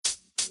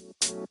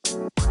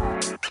Come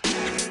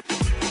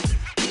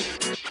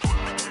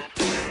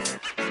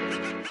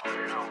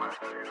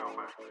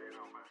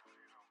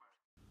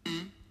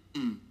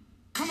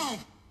on.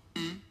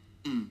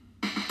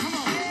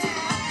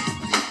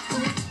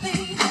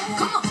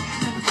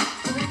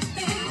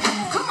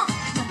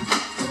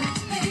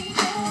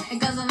 It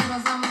goes a little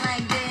something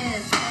like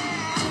this.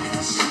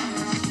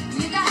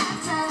 You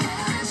got to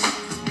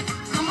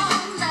come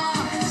on now.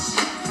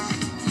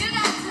 You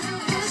got to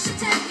push it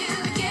till you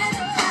get it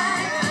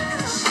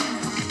right.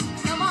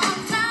 Come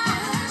on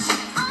now.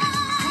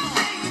 Oh,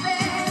 baby.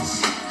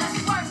 Let's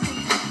work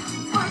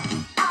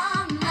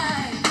all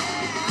night.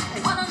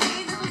 What I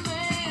need is a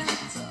man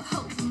to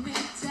hold me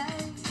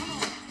tight. Come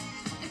on.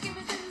 And give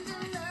me tender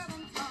love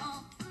and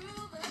all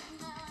through the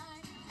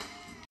night.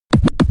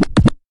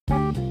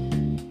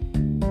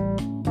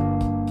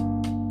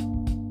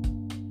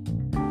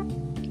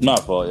 My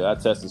fault, yeah. I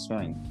touched the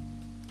screen.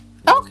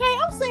 Okay,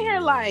 I'm sitting here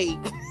like,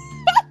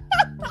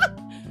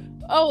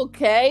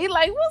 okay,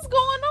 like what's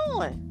going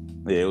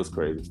on? Yeah, it was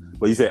crazy.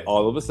 But you said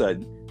all of a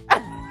sudden.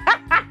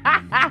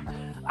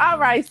 All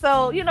right,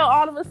 so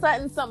all of a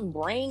sudden something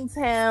brings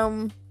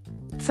him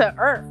to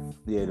Earth.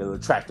 Yeah, the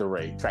tractor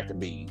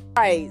beam.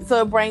 Right,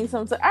 so it brings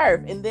him to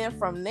Earth, and then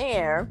from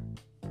there,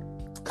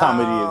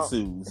 Comedy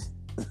ensues.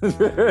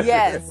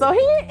 yeah. So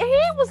he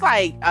was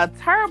like a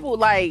terrible,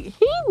 like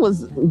he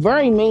was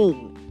very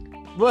mean.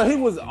 Well, he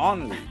was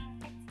ornery.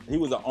 He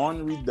was an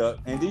ornery duck,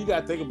 and then you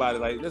gotta think about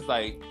it. Like it's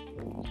like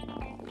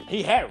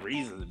he had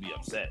reason to be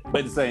upset,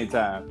 but at the same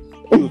time,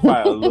 he was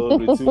probably a little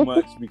bit too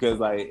much because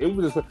like it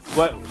was just.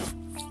 But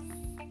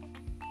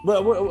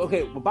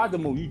okay, about the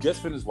movie, you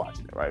just finished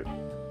watching it, right?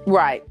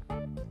 Right.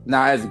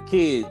 Now, as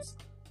kids,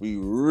 we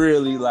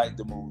really liked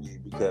the movie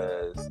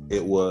because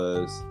it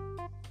was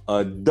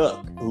a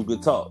duck who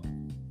could talk.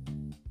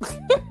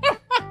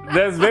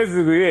 That's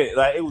basically it.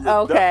 Like it was a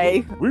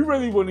okay. Duck. We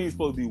really weren't even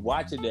supposed to be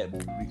watching that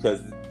movie because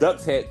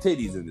ducks had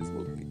titties in this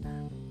movie.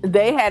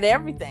 They had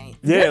everything.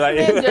 Yeah,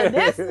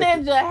 this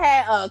ninja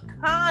had a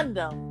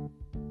condom.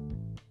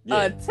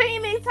 Yeah. A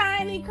teeny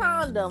tiny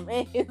condom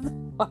in his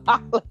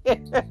wallet.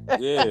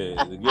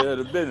 Yeah, to give her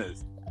the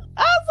business.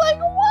 I was like,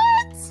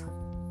 what?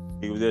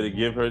 He was there to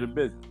give her the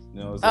business. You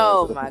know what I'm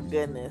Oh saying? my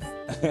goodness.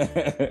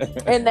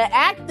 And the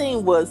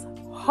acting was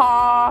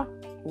horrible.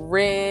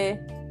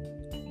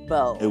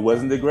 It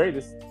wasn't the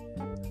greatest.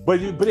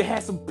 But it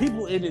had some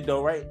people in it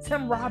though, right?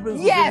 Tim Robbins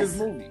was in this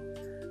movie.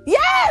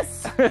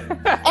 Yes.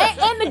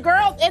 and the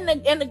girl and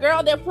the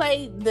girl that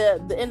played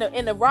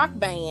in the rock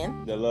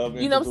band. The love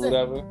interest, you know what I'm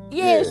saying? Whatever.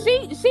 Yeah,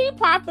 she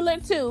popular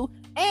too.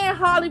 And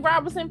Harley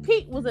Robinson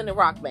Peete was in the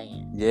rock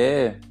band.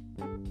 Yeah.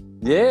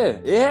 Yeah.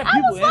 It had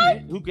people in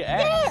it who could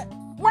act. Yeah,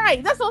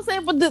 right. That's what I'm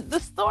saying. But the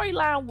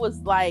storyline was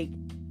like,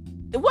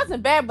 it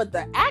wasn't bad, but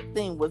the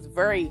acting was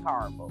very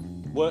horrible.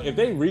 Well, if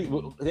they're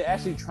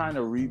actually trying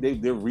to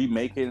they're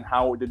remaking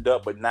Howard the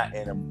Duck, but not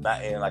in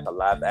like a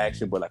live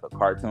action, but like a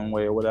cartoon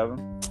way or whatever.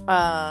 So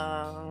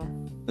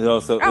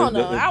I don't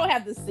know. I would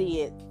have to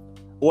see it.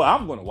 Well,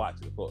 I'm gonna watch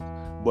it, of course.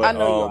 But I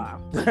know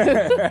you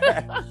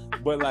are.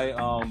 But like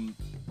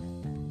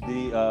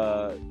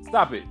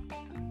stop it.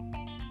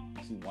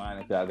 She's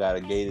whining because I gotta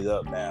gate it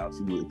up now.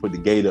 She would put the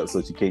gate up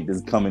so she can't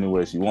just come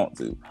anywhere she wants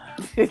to.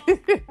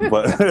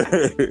 But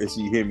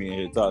she hear me in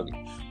here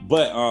talking.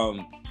 But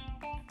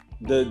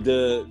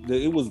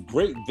it was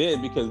great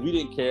then because we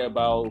didn't care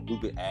about who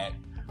could act.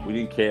 We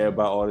didn't care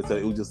about all this stuff.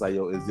 It was just like,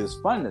 yo, is this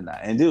fun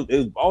tonight? And it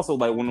was also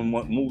like one of the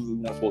movies we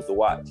weren't supposed to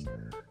watch.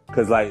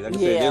 Because like I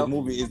said, this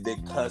movie is they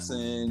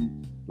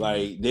cussing,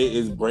 like there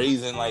is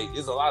brazen, like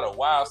there's a lot of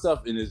wild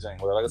stuff in this thing.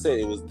 Like I said,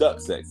 it was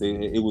duck sex.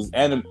 It was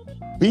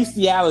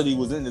bestiality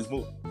was in this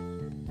movie.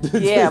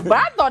 Yeah, but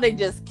I thought they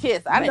just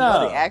kissed. I didn't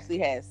know they actually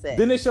had sex.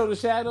 Didn't they show the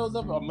shadows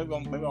of it? Or maybe I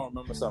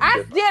remember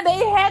something. Yeah,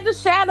 they had the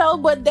shadow,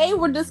 but they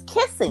were just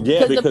kissing.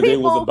 Yeah, because they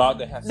was about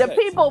to have sex. The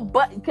people,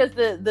 but because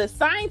the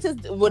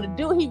scientist, what the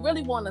dude, he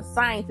really wasn't a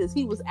scientist.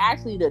 He was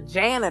actually the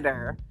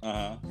janitor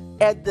at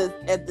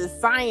the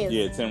science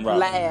Tim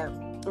Robbins.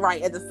 lab.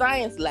 Right, at the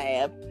science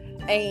lab.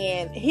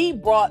 And he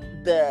brought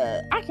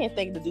I can't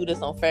think to do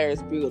this on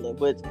Ferris Bueller,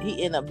 but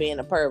he ended up being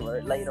a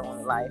pervert later on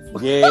in life.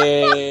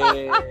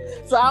 Yeah.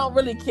 So I don't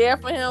really care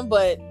for him,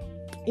 but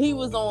he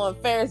was on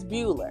Ferris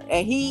Bueller.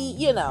 And he,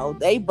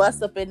 they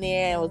bust up in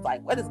there and was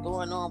like, what is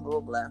going on,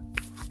 blah, blah, blah.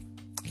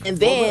 And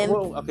then...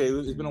 okay,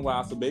 it's been a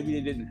while, so maybe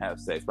they didn't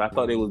have sex, but I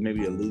thought they was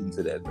maybe alluding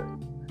to that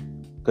thing.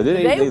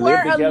 They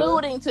were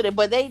alluding to it,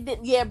 but they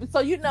didn't. Yeah,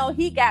 so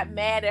he got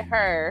mad at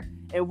her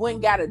and went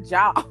and got a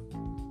job.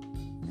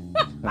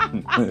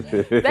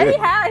 They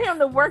hired him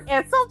to work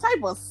at some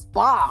type of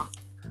spa.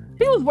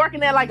 He was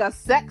working at like a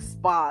sex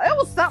spa. It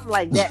was something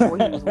like that where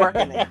he was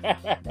working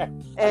at.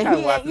 And I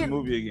gotta watch the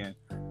movie again.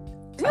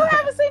 You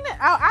haven't seen it?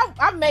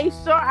 I made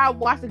sure I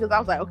watched it because I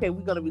was like, okay,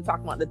 we're gonna be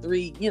talking about the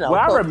three, well,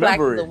 I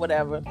remember it or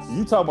whatever.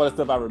 You talk about the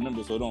stuff I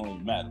remember, so it don't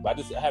even matter. But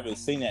I haven't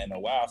seen that in a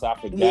while, so I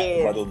forgot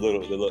about the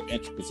little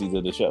intricacies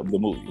of the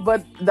movie.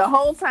 But the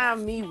whole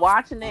time me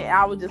watching it,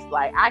 I was just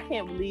like, I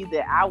can't believe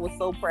that I was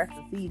so pressed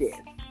to see this.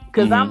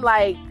 Because I'm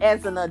like,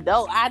 as an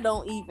adult, I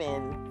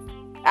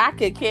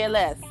could care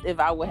less if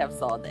I would have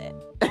saw that.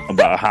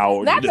 About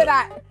Howard. Not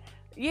that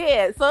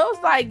yeah. So it was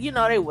like,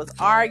 they was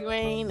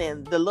arguing,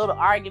 and the little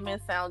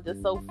arguments sound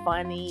just so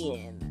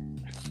funny,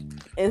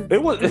 and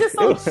it was just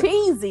so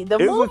cheesy. The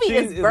movie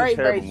is very,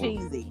 very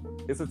cheesy.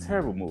 It's a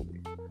terrible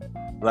movie.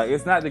 Like,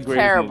 it's not the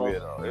greatest movie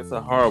at all. It's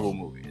a horrible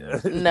movie.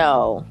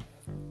 No.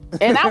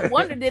 And I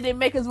wondered, did it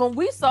make us when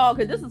we saw,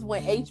 because this is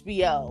when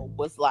HBO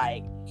was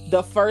like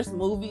the first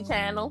movie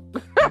channel.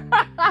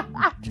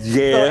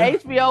 Yeah. So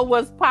HBO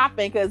was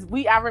popping because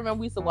I remember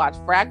we used to watch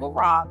Fraggle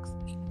Rocks.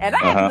 And I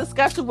had a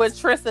discussion with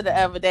Trista the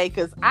other day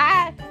because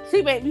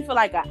she made me feel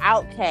like an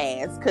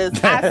outcast because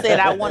I said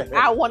I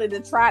wanted to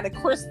try the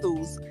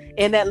crystals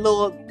in that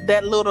little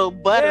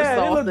butter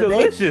sauce. They look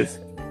delicious.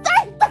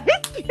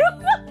 Thank you.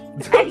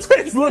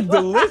 Those look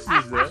delicious,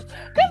 man.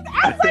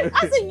 I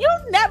said, you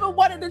never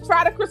wanted to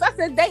try the crystals. I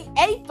said, they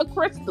ate the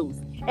crystals.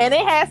 And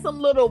they had some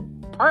little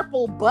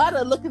purple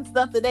butter looking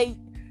stuff that they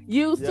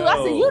used to.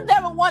 I said, you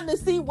never wanted to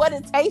see what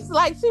it tastes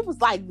like? She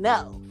was like,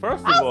 no.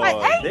 First of all,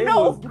 they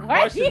was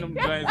crushing them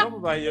things. I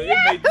was like, yo, it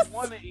made you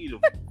want to eat them.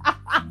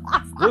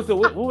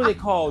 What were they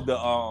called?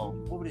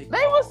 What were they called?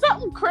 They were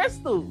something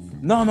crystals.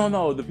 No.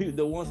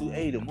 The ones who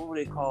ate them. What were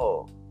they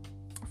called?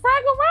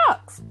 Fraggle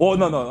Rocks. Oh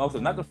no, also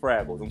not the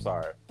Fraggles. I'm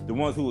sorry. The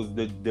ones who was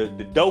the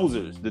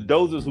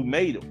dozers who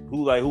made them,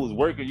 who was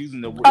working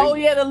using the.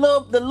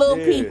 The little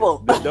people.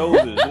 The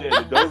dozers.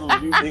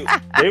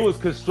 They was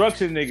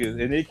construction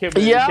niggas, and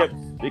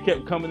they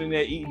kept coming in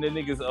there eating the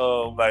niggas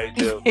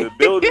the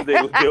buildings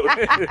they was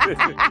building.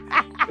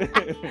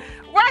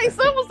 Right,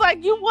 so it was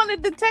like you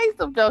wanted to taste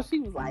them, though. She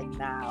was like,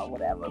 nah,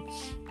 whatever.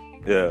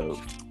 Yeah,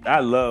 I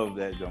love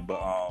that, though.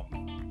 But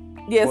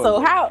yeah. So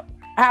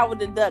Howard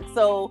the Duck.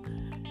 So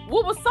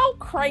what was so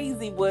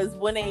crazy was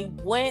when they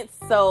went.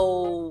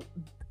 So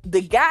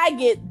the guy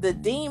get the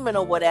demon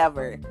or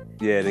whatever.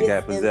 Yeah, the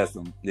guy possessed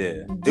him.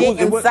 Yeah, get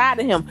inside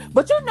of him.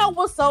 But you know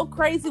what's so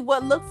crazy?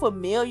 What looked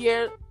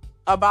familiar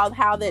about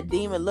how that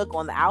demon looked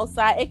on the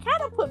outside? It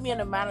kind of put me in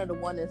the mind of the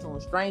one that's on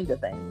Stranger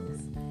Things.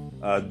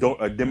 A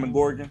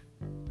Demogorgon.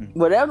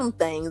 Whatever them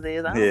things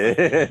is.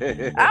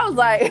 I was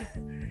like,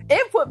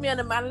 it put me in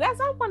the mind of that.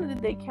 So I wondered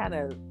if they kind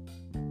of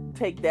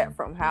take that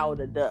from Howard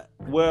the Duck.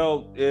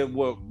 Well,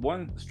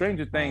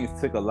 Stranger Things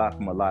took a lot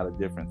from a lot of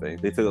different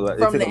things. They took a lot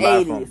from the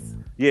 80s.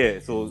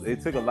 So they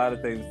took a lot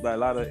of things, a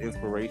lot of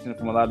inspiration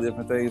from a lot of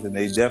different things, and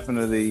they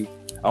definitely,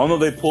 I don't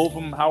know if they pulled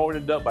from Howard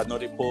the Duck, but I know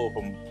they pulled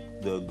from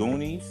the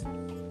Goonies.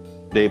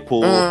 They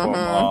pulled from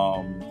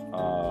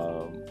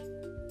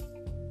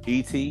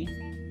E.T.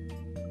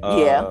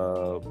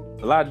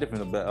 A lot of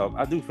different.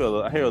 I do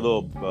feel I hear a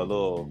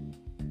little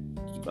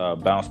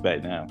bounce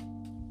back now.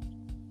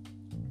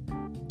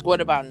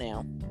 What about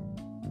now?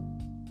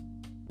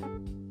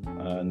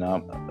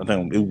 No, I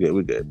think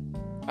we're good.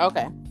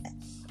 Okay.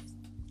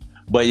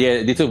 But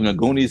yeah, they took from the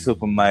Goonies, took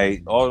from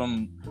like all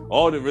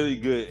the really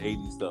good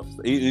 80s stuff,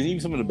 even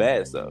some of the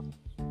bad stuff.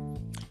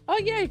 Oh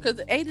yeah, because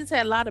the 80s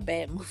had a lot of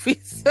bad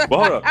movies. But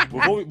hold up,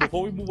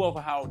 before we move off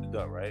of Howard the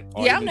Duck, right?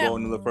 I'm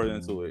going a little further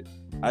into it.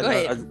 I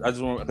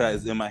just want, because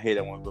it's in my head.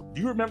 Do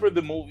you remember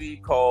the movie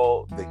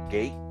called The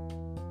Gate?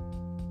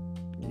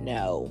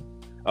 No.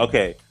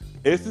 Okay,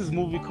 it's this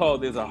movie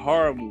there's a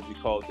horror movie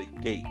called The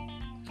Gate,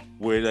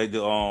 where like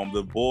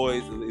the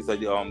boys, it's like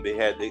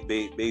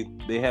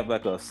they have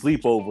like a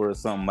sleepover or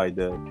something like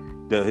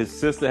that. His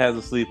sister has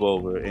a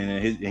sleepover, and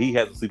then he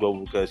has a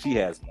sleepover because she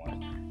has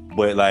one.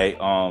 But like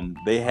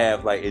they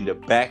have like in the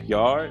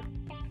backyard,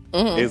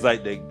 it's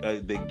like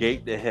the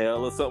gate to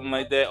hell or something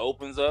like that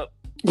opens up.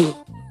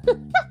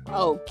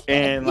 Okay.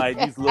 And like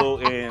these little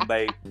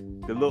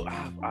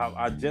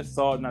I just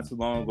saw it not too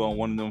long ago on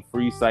one of them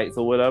free sites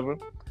or whatever.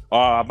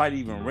 Or I might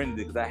even rented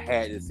it because I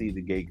had to see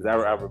The Gate because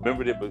I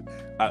remembered it, but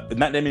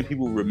not that many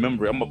people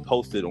remember it. I'm gonna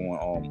post it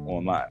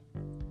online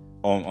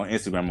on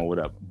Instagram or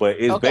whatever. But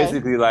it's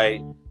basically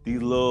like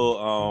these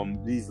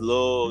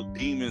little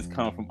demons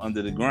come from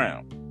under the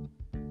ground.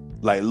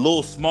 Like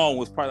little small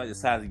ones, probably like the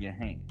size of your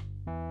hand.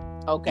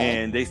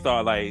 Okay. And they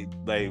start like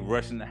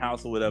rushing the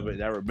house or whatever.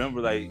 And I remember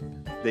like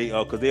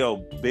because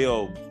they'll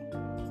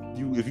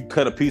if you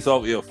cut a piece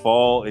off, it'll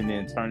fall and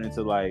then turn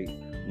into like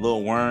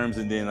little worms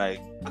and then like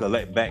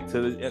collect back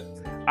to the.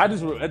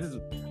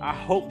 I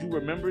hope you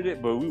remembered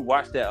it, but we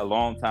watched that a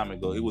long time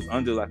ago. It was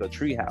under like a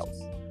treehouse.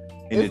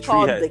 It's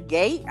called The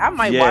Gate. I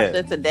might watch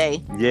it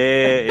today.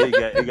 Yeah,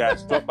 it got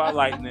struck by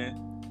lightning.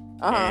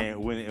 And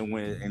when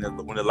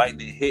the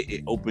lightning hit,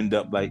 it opened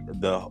up like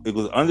it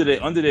was under their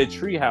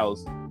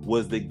treehouse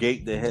was the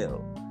gate to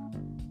hell,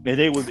 and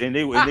they was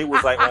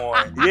like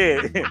on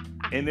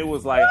and it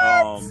was like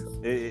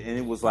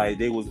it was like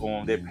they was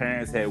on their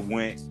parents had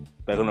went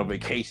like on a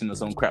vacation or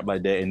some crap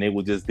like that, and they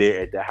were just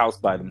there at the house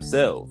by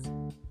themselves,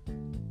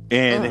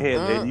 and they had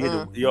I'm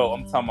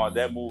talking about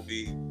that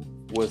movie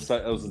it was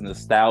a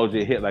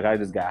nostalgia hit. Like I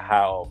just got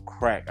high off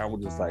crack. I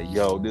was just like,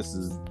 yo, this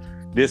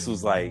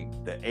was like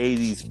the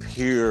 80s,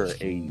 pure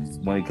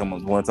 80s when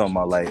talking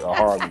about like a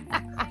horror movie.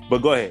 But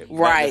go ahead.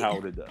 Right.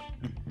 Howard the Duck.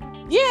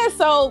 Yeah,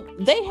 so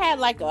they had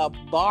like a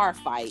bar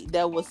fight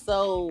that was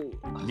so.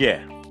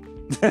 Yeah.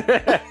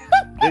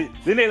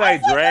 Didn't they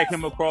like drag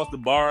him across the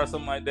bar or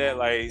something like that?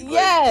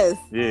 Yes.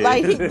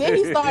 Yeah. Then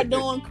he started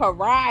doing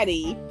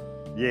karate.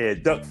 Yeah,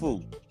 duck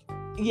food.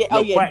 Yeah. No,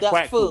 Oh yeah, duck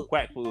quack food.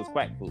 Quack food. It was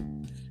quack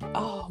food.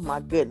 Oh my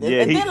goodness.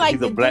 Yeah, and then like he's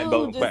the a black dude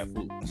belt in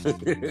just,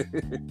 quack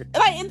food.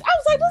 like, and I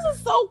was like, this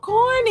is so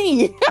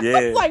corny. Yeah.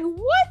 I was like,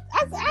 what?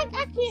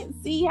 I can't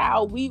see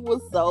how we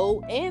was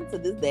so into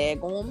this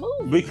daggone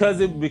movie.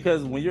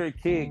 Because when you're a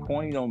kid,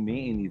 corny don't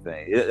mean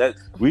anything.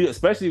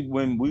 Especially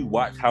when we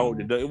watched Howard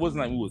the Duck. It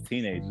wasn't like we was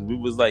teenagers. We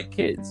was like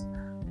kids.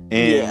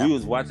 And we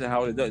was watching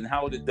Howard the Duck, and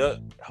Howard the Duck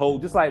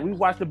just like we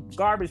watched the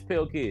Garbage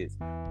Pail Kids.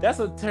 That's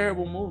a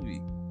terrible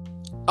movie.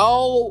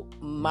 Oh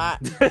my!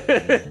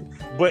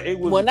 But it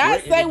was when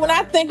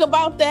I think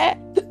about that,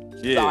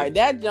 sorry,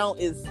 that joint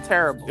is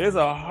terrible. It's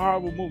a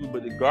horrible movie,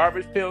 but the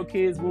Garbage Pail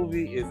Kids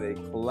movie is a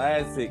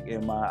classic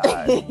in my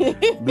eyes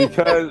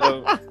because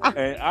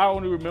and I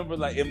only remember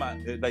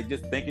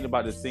just thinking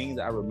about the scenes.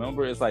 I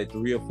remember it's like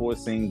 3 or 4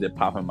 scenes that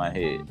pop in my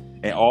head,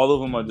 and all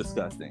of them are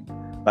disgusting.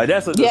 Like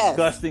that's a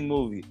disgusting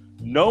movie.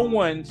 No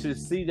one should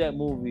see that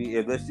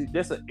movie that's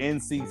an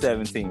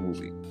NC-17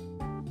 movie.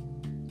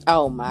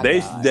 Oh my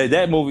god!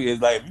 That movie is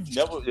like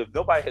if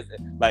nobody has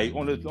like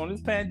on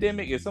this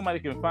pandemic, if somebody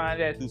can find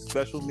that through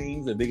special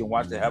means and they can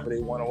watch it however they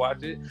want to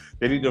watch it,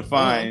 they need to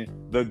find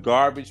the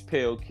Garbage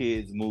Pail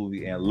Kids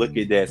movie and look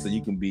at that so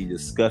you can be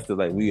disgusted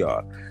like we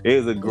are. It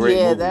is a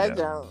great movie. That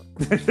don't.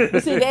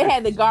 See, they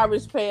had the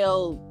Garbage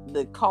Pail,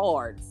 the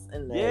cards,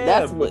 and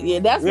that's what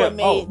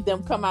made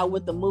them come out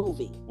with the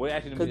movie.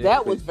 Because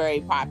that was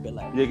very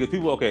popular. Yeah, because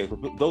people. Okay, for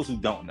those who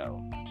don't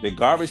know, the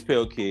Garbage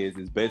Pail Kids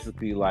is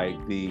basically like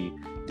the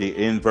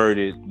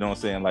inverted, you know what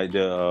I'm saying?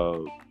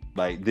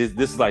 Like this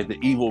is like the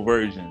evil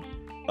version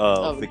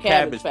of the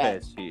Cabbage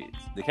Patch Kids.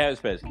 The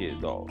Cabbage Patch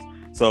Kids dolls.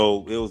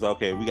 So it was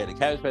okay, we got the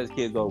Cabbage Patch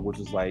Kids doll, which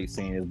is like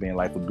seen as being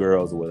like for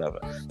girls or whatever.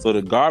 So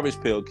the Garbage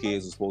Pail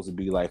Kids was supposed to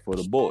be like for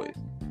the boys.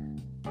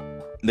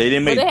 They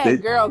didn't make. But they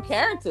had girl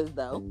characters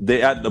though. But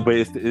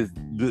it's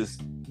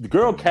the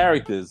girl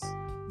characters,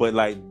 but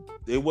like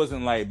it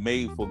wasn't like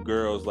made for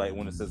girls, like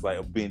when it says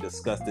like being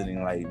disgusting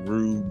and like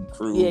rude and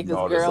crude and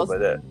all that stuff like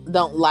that.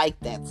 Don't like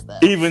that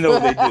stuff. Even though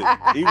they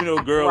do. Even though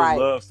girls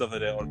love stuff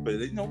like that. But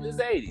it's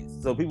the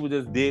 80s. So people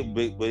just did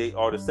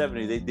or the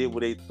 70s, they did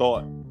what they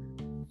thought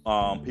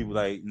people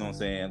like, you know what I'm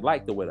saying,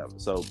 liked or whatever.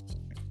 So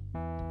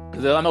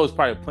because I know it's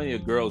probably plenty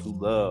of girls who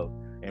love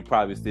and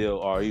probably still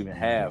or even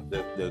have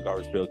the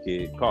Garbage Pail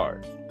Kid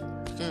cards.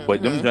 Mm-hmm.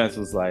 But them joints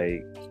was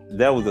like,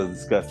 that was a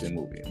disgusting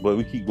movie. But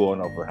we keep going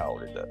over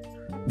Howard the Duck.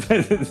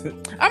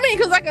 I mean,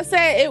 because like I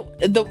said,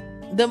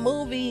 the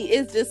movie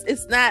is just,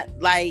 it's not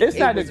like it's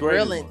not was the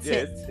real intense.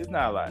 Yeah, it's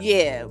not a lot.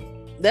 Yeah,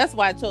 that's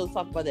why I chose to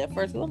talk about that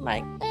first. I'm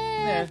like,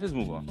 yeah, just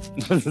move on.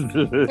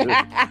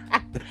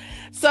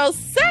 So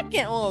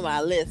second on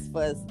my list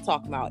for us to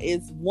talk about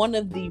is one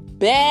of the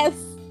best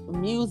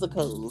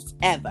musicals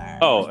ever.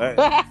 Oh,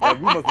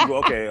 we must go.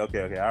 Okay.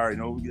 I already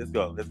know. Let's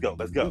go.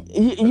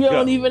 You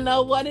don't even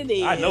know what it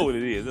is. I know what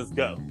it is. Let's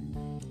go.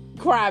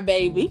 Cry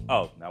Baby.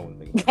 Oh, I wasn't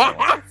thinking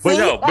about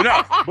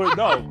that. but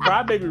no,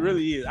 Cry Baby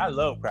really is. I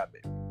love Cry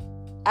Baby.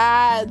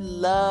 I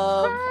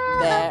love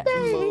that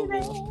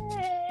movie.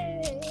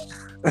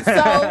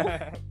 So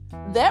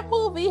that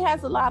movie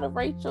has a lot of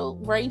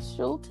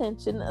racial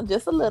tension,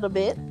 just a little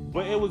bit.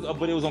 But it was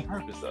on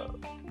purpose though.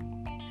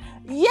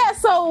 Yeah.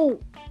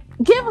 So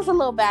give us a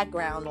little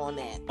background on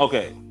that.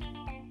 Okay.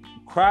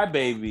 Cry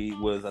Baby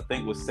was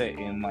set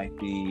in like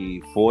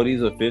the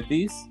 40s or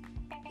 50s.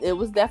 It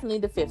was definitely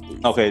the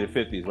 50s. Okay, the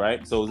 50s,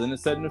 right? So it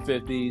was set in the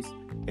 50s,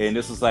 and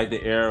this was like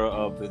the era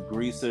of the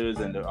greasers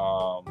and the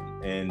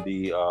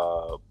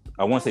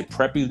I want to say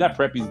preppies, not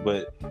preppies,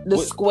 but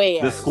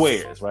squares. The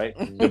squares, right?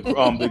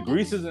 The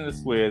greasers and the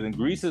squares. And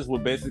greasers were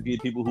basically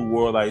people who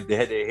wore like they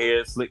had their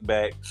hair slicked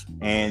back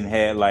and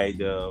had like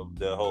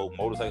the whole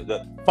motorcycle,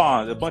 the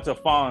fawns, a bunch of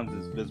fawns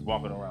is just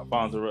walking around.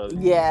 Fawns are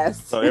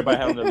yes. So everybody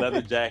having their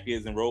leather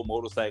jackets and rode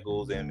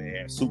motorcycles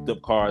and souped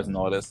up cars and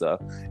all that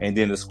stuff. And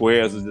then the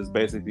squares is just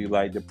basically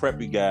like the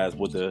preppy guys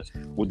with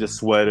the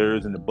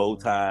sweaters and the bow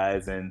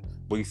ties, and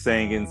we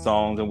singing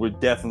songs, and we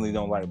definitely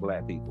don't like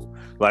black people.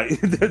 Like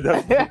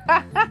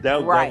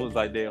that was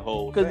like their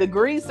whole. Because the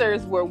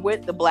greasers were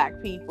with the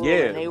black people,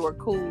 yeah, and they were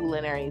cool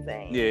and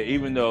everything. Yeah,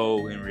 even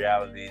though in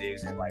reality they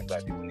didn't like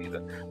black people neither.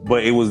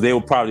 But they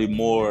were probably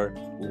more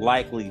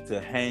likely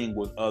to hang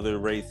with other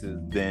races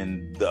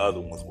than the other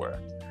ones were.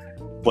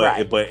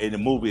 But but in the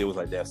movie it was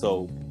like that.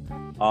 So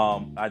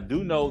I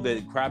do know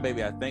that Cry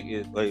Baby, I think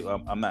is like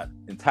I'm not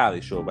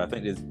entirely sure, but I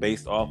think it's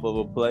based off of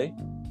a play.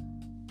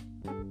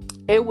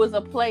 It was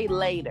a play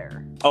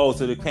later. Oh,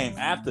 so it came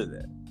after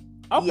that.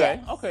 Okay,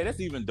 yes. Okay, that's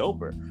even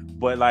doper.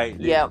 But like,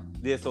 yeah.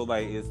 So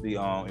like, it's the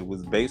it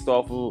was based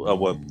off of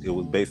it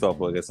was based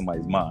off of I guess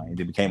somebody's mind.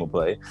 It became a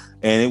play,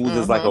 and it was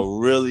just like a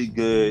really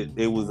good.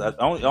 It was I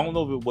don't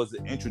know if it was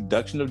the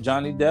introduction of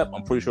Johnny Depp.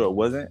 I'm pretty sure it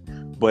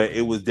wasn't, but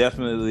it was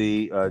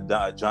definitely a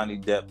Johnny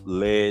Depp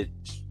led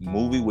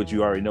movie, which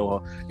you already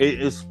know.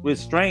 It's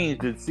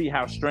strange to see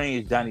how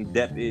strange Johnny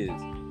Depp is,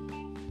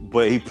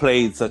 but he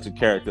played such a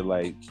character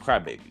like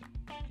Crybaby.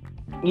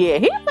 Yeah,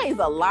 he plays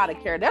a lot of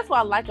characters. That's what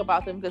I like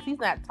about him, because he's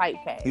not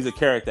typecast. He's a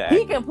character actor.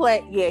 He can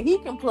play. Yeah, he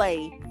can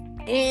play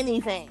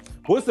anything.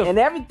 And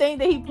everything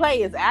that he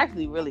plays is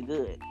actually really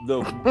good.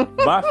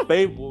 My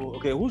favorite.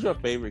 Okay, who's your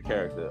favorite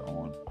character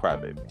on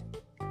Crybaby?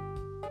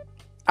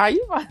 Are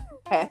you my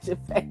hatchet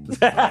face?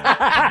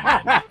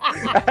 That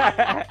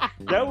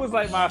was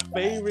like my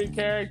favorite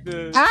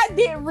character. I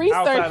did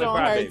research on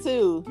her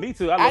too. Me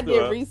too. I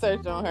did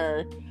research on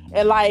her,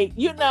 and like,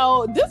 you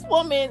know, this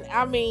woman.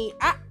 I mean,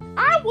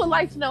 I would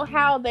like to know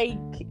how they.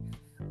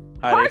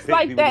 Parts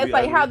like that, it's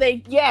like how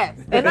they. Yes,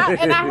 and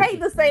I hate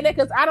to say that,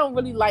 because I don't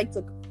really like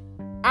to.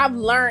 I've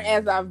learned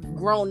as I've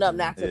grown up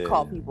not to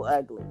call people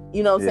ugly.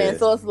 You know what I'm saying?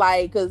 So it's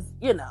like, because,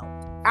 you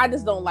know, I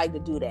just don't like to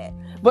do that.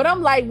 But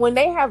I'm like, when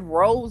they have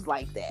roles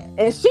like that,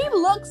 and she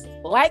looks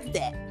like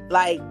that,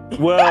 like.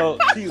 Well,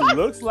 she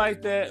looks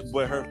like that,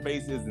 but her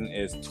face isn't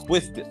as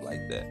twisted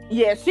like that.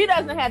 Yeah, she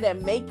doesn't have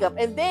that makeup.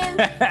 And then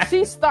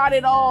she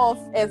started off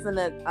as an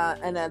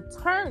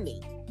attorney.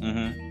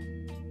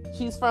 Mm-hmm.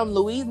 She's from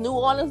New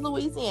Orleans,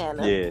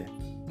 Louisiana. Yeah.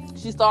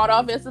 She started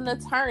off as an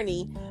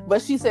attorney,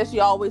 but she said she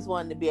always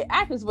wanted to be an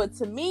actress. But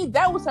to me,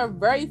 that was her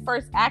very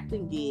first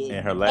acting gig.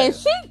 In her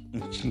life.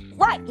 And she,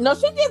 right. No,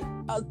 she did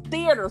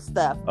theater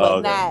stuff,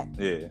 but not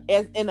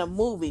as in a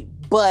movie.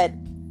 But,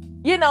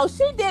 you know,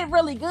 she did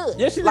really good.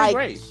 Yeah, she did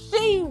great.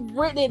 She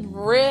did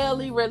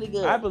really, really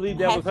good. I believe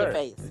that was her.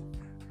 Face.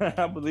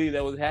 I believe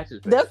that was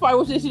Hatchet's face. That's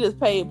probably what she just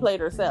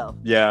played herself.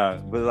 Yeah,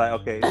 but like,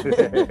 okay.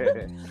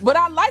 But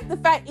I like the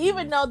fact,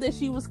 even though that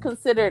she was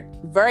considered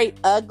very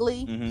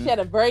ugly, mm-hmm. she had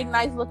a very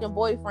nice looking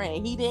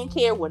boyfriend. He didn't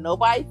care what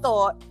nobody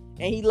thought,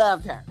 and he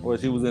loved her. Well,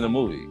 she was in a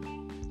movie.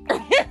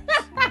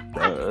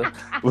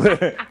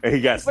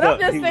 He got stuck. But I'm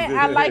just saying,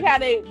 I like how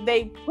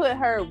they put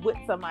her with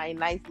somebody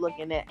nice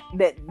looking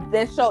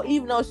that show,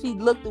 even though she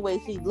looked the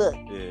way she looked,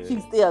 she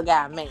still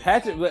got man.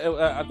 Hatchet,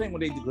 I think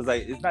what they do, because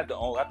like it's not the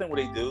only. I think what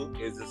they do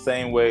is the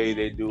same way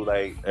they do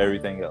like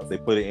everything else. They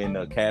put it in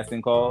a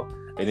casting call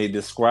and they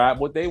describe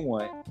what they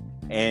want.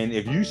 And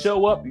if you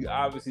show up, you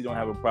obviously don't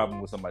have a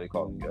problem with somebody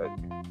calling you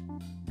ugly.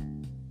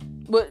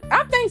 But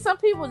I think some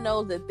people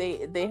know that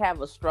they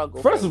have a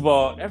struggle. First of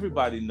all,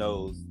 everybody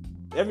knows.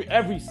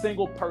 Every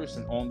single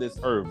person on this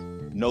earth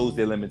knows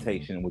their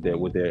limitation with their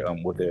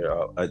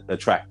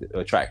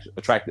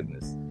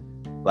attractiveness.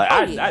 Like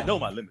I know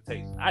my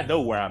limitation. I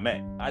know where I'm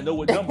at. I know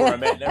what number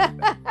I'm at. And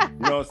everything.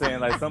 You know what I'm saying?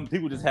 Like some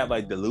people just have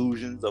like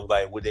delusions of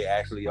like what they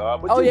actually are.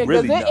 But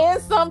because there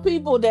is some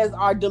people that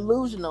are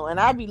delusional, and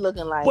I be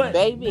looking like, but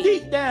baby,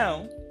 deep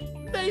down,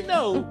 they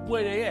know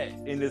where they at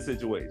in this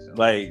situation.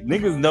 Like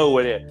niggas know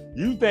where they at.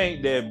 You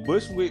think that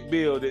Bushwick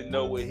Bill didn't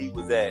know where he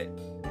was at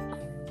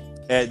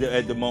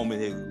the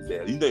moment he was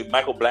there? You know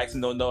Michael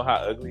Blackson don't know how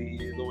ugly he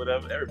is or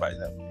whatever. Everybody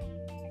knows.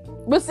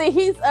 But see,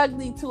 he's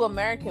ugly to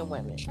American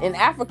women. In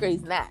Africa,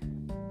 he's not.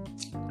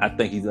 I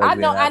think he's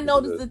ugly. I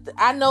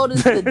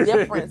noticed the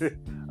difference.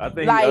 I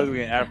think he's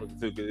ugly in Africa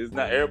too, because it's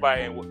not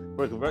everybody.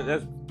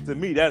 To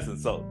me, that's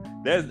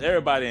insulting.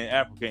 Everybody in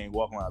Africa ain't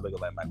walking around looking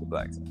like Michael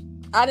Blackson.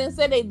 I didn't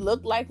say they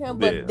look like him,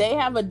 but they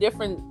have a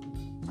different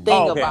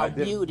thing about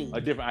beauty.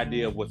 A different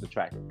idea of what's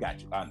attractive.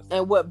 Got you. I understand.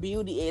 And what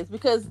beauty is.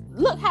 Because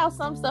look how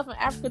some stuff in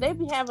Africa, they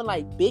be having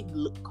like big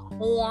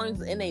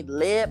horns in their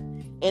lip,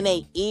 in their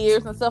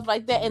ears and stuff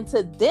like that. And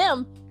to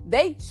them,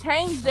 they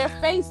change their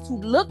face to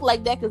look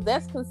like that because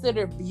that's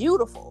considered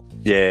beautiful.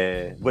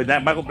 Yeah. But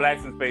that Michael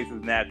Blackson's face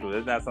is natural.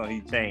 It's not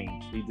something he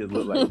changed. He just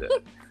looked like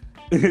that.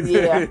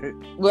 Yeah.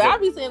 Well, I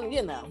be saying,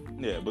 you know.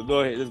 Yeah, but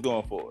go ahead. Let's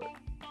go forward.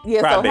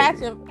 Yeah, so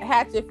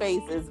Hatchet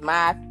Face is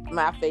my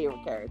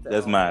favorite character.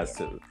 That's mine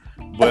too.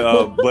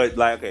 But but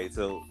like, okay,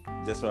 so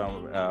just so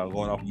I'm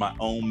going off my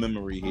own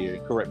memory here,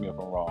 correct me if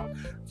I'm wrong.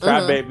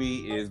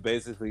 Crybaby is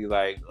basically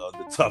like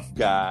the tough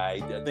guy.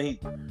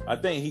 I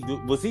think he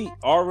was he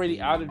already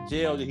out of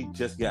jail, or did he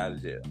just get out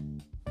of jail?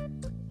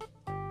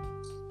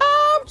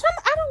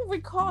 I don't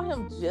recall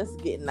him just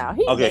getting out.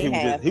 He was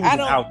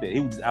out there.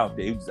 He was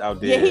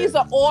out there. Yeah, he's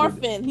an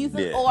orphan. He's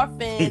an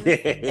orphan,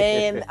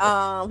 and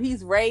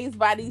he's raised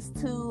by these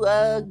two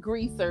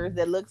greasers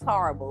that looks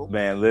horrible.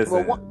 Man,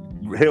 listen,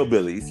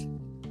 hillbillies,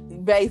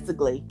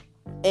 basically.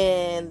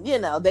 And you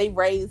know they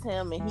raise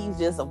him, and he's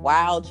just a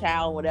wild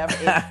child, whatever.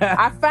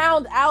 I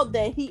found out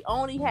that he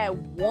only had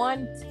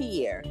one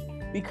tear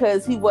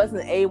because he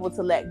wasn't able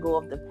to let go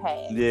of the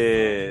past.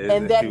 Yeah,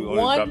 and that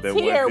one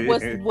tear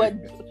was what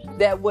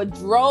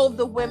drove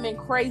the women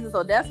crazy.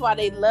 So that's why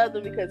they loved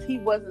him, because he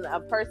wasn't a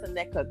person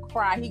that could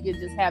cry. He could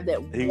just have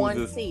that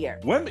one tear.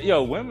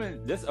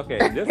 Women. That's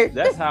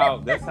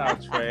how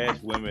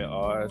trash women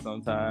are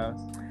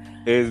sometimes.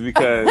 Is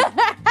because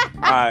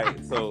all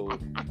right. So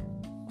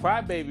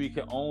Crybaby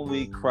can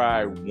only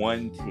cry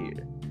one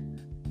tear,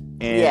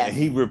 and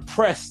he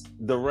repressed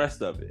the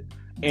rest of it.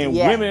 And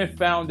women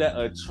found that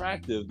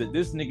attractive, that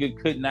this nigga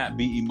could not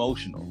be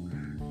emotional.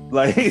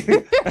 Like, you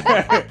know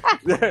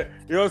what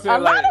I'm saying? A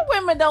lot of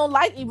women don't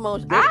like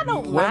emotion. I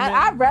don't women- mind.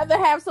 I'd rather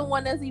have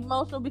someone that's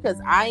emotional because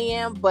I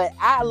am. But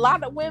a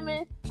lot of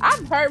women,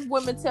 I've heard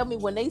women tell me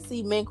when they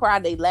see men cry,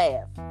 they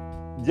laugh.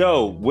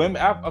 Yo,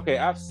 women.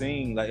 I've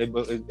seen like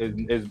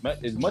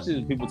as much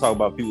as people talk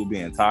about people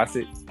being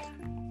toxic,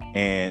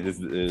 and it's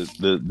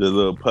the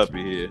little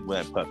puppy here,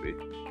 well, that puppy,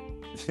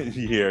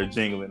 you hear her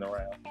jingling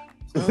around.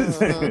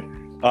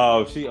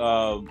 She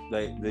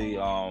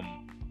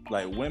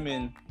like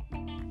women.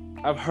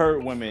 I've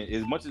heard women,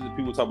 as much as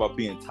people talk about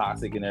being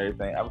toxic and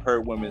everything, I've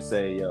heard women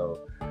say, "Yo,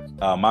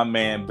 my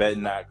man better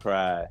not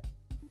cry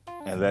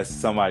unless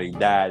somebody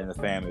died in the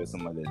family or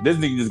something like that." This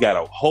nigga just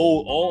gotta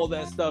hold all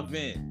that stuff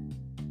in.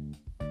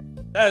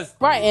 That's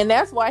right, and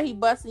that's why he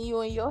busting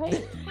you in your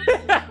head.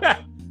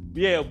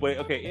 yeah, but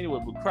okay. Anyway,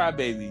 but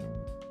Crybaby,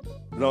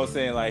 you know what I'm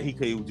saying? Like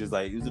he was just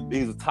like he was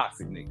a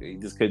toxic nigga. He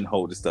just couldn't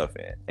hold the stuff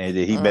in, and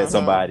then he met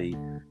somebody.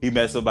 He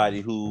met somebody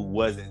who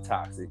wasn't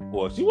toxic.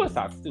 Well, she was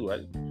toxic too,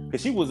 right?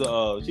 Because she was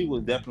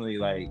definitely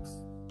like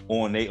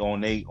on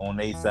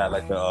they side,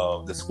 like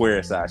the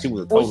square side. She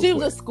was a total she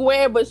was a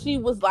square, but she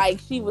was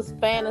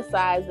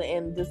fantasizing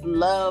and just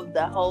loved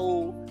the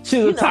whole. She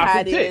was a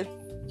toxic chick.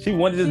 She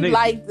wanted this nigga. She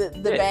liked the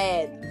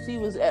bad. She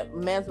was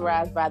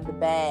mesmerized by the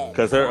bad.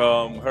 Because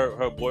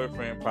her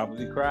boyfriend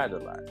probably cried a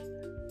lot,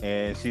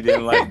 and she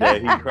didn't like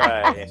that he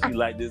cried, and she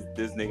liked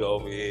this nigga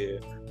over here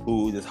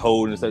who just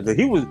holding stuff. Because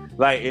he was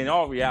like, in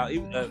all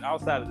reality,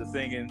 outside of the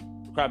singing,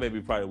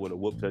 Crybaby probably would have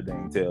whooped her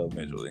dang tail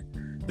eventually.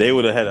 They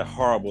would have had a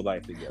horrible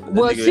life together.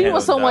 Well, she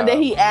was someone that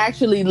he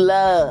actually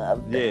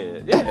loved.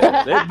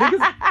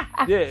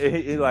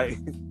 Like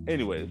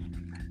anyway.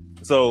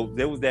 So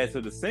there was that.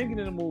 So the singing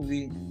in the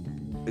movie.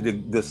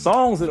 The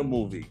songs in the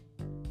movie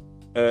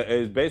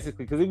is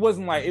basically because it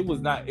wasn't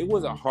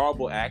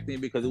horrible acting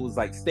because it was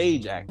like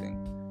stage acting.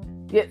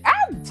 Yeah,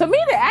 to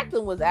me the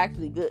acting was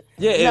actually good.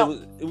 Yeah,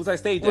 it was like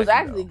stage. It was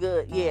actually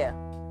good. Yeah,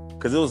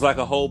 because it was like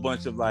a whole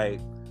bunch of like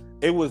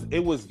it was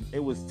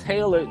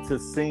tailored to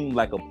seem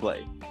like a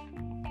play,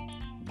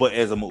 but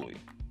as a movie.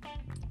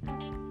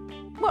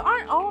 Well,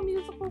 aren't all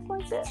musicals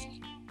like that?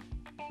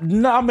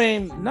 No, I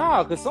mean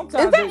no, because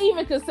sometimes is that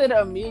even considered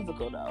a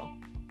musical though?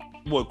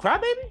 What,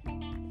 Crybaby?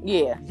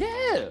 Yeah.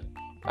 Yeah.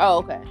 Oh,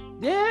 okay.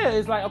 Yeah,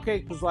 it's like, okay,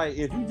 because like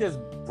if you just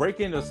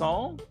break in the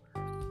song,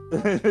 you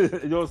know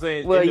what I'm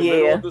saying? Well, in the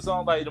middle of the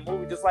song, like the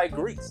movie, just like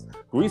Grease.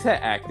 Grease had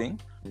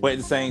acting, but at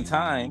the same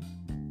time,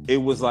 it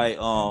was like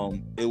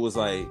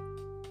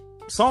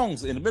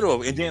songs in the middle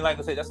of it. And then, like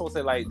I said, that's what I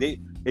said. Like the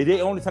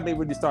only time they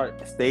really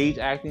start stage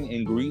acting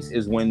in Grease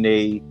is when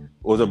they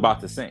was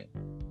about to sing.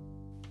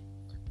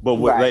 But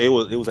like, it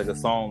was like a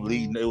song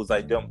leading. It was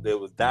like there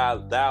was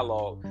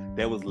dialogue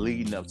that was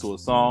leading up to a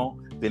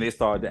song. Then they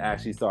started to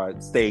actually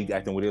start stage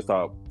acting, where they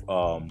start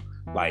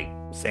like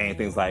saying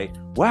things like,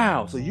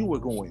 "Wow, so you were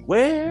going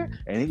where?"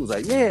 And he was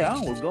like, "Yeah, I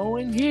was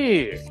going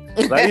here."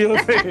 Like, you know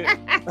what I'm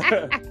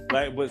saying?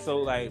 Like, but so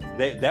like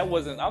that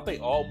wasn't. I don't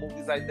think all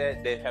movies like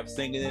that have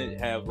singing in it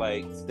have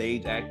like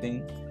stage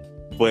acting.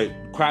 But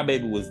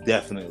Crybaby was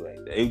definitely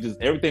like that. It was just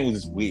everything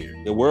was just weird.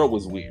 The world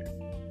was weird.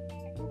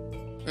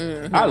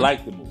 Mm-hmm. I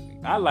like the movie.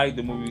 I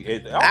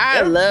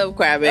love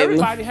Crybaby.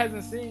 Everybody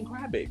hasn't seen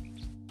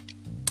Crybaby,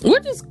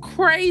 which is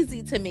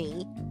crazy to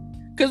me.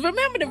 Because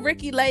remember the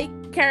Ricky Lake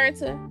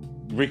character?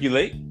 Ricky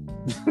Lake?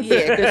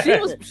 Yeah,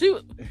 because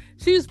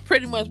she was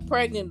pretty much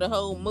pregnant the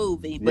whole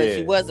movie, but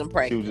she wasn't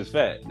pregnant. She was just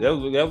fat. That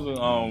was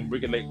when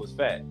Ricky Lake was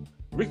fat.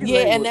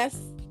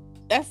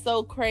 That's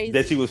so crazy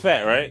that she was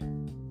fat, right?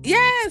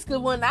 Yes,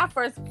 because when I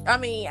first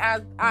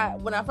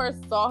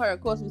saw her, of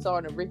course we saw her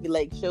in the Ricky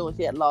Lake show, and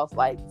she had lost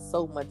like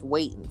so much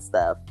weight and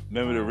stuff.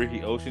 Remember the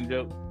Ricky Ocean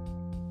joke?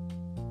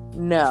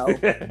 No.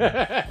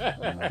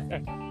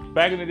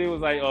 Back in the day, it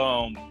was like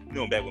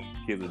back when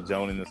kids were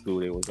joning in the school,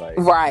 they was like,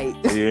 right,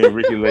 yeah,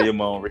 Ricky lay him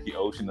on Ricky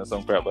Ocean or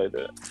some crap like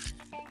that.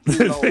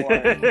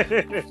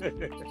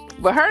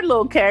 But her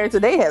little character,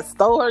 they had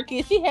stole her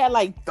kids. She had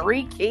like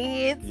 3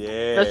 kids.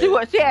 Yeah.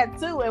 So she had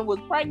 2 and was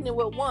pregnant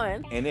with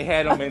 1. And they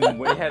had them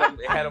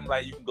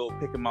like you can go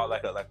pick them out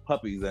like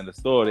puppies in the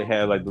store. They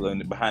had like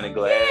behind the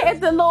glass. Yeah,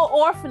 at the little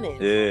orphanage.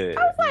 Yeah.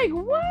 I was like,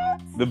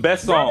 what? The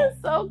best song. That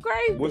is so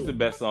crazy. What's the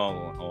best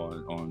song on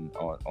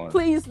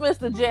Please,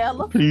 Mr.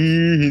 Jailer.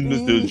 Please,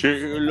 Mr.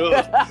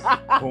 Jailer.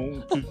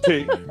 Home to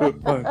take the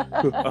fun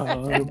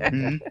out of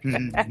me.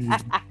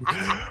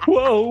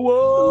 Whoa,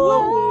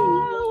 whoa,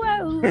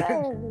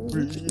 whoa.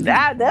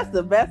 That's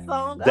the best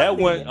song. That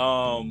one,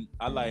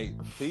 I like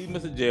Please,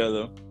 Mr.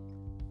 Jailer,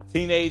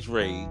 Teenage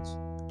Rage,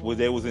 where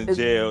they was in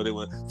jail. They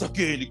were stuck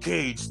in the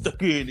cage,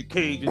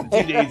 in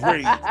Teenage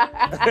Rage.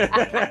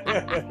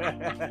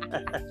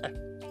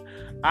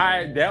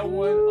 That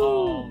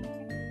one,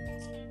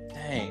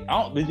 dang,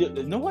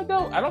 you know what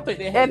though? I don't think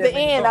they had at the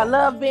end. I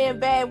love being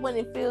bad when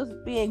it feels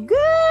being good.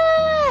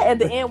 At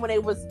the end when they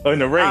was in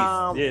the race,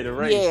 the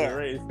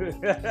race.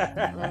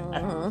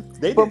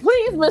 Mm-hmm. But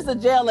Please, Mr.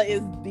 Jailer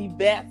is the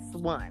best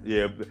one.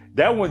 Yeah,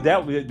 that one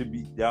had to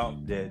be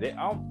down there.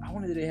 I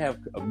wonder if they have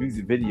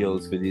music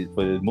videos for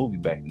this movie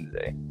back in the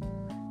day.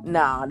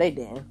 Nah, they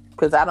didn't.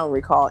 Because I don't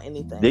recall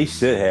anything. They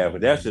should have,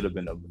 but that should have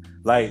been a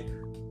like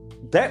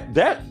that.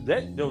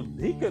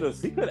 He could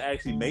have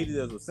actually made it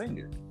as a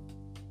singer.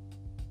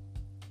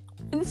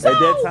 So At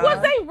that time,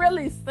 was they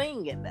really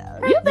singing though?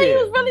 You think he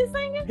was really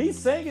singing? He's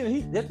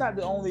singing. That's not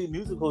the only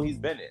musical he's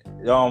been in.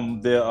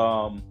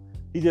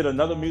 He did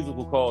another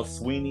musical called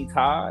Sweeney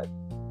Todd.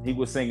 He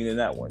was singing in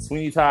that one.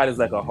 Sweeney Todd is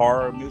like a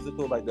horror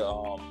musical, like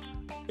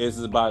it's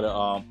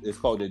about it's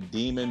called The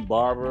Demon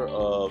Barber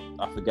of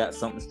I forgot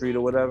something street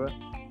or whatever.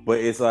 But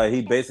it's like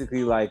he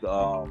basically like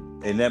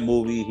in that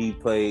movie he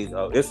plays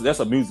that's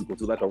a musical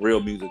too, like a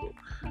real musical,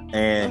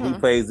 and he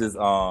plays this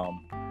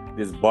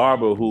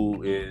barber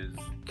who is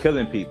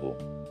killing people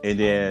and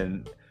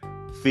then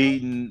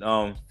feeding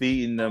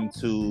them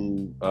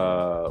to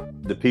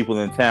the people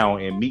in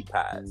town in meat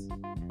pies.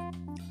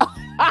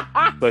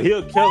 So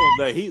he'll kill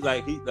them. He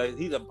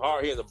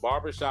has a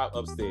barber shop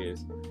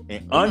upstairs,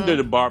 and under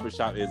the barber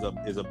shop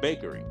is a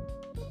bakery.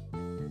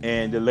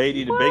 And the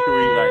lady in the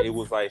bakery, like it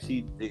was like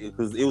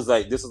because it was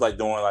like this was like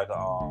during like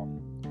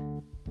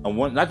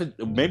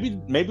maybe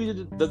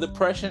the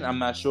depression, I'm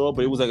not sure,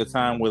 but it was like a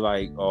time where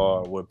like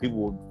where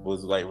people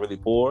was like really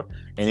poor,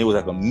 and it was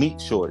like a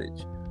meat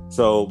shortage.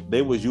 So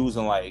they was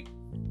using like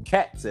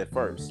cats at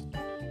first. You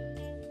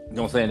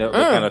know what I'm saying? They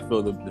kind of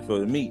fill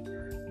the meat.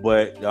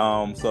 But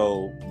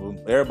so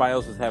everybody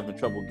else was having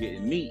trouble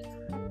getting meat.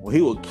 Well,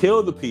 he would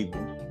kill the people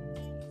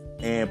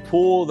and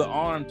pull the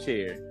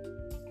armchair,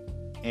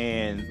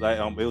 and like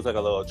it was like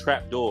a little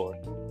trap door.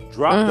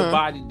 Drop the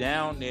body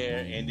down there,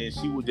 and then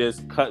she would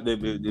just drop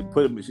them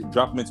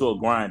into a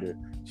grinder.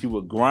 She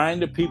would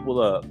grind the people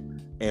up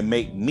and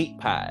make meat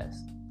pies,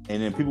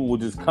 and then people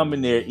would just come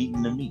in there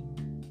eating the meat.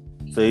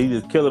 So he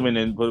just kill them and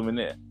then put them in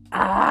there. You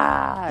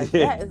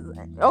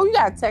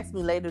gotta text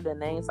me later the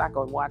name so I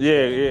can watch.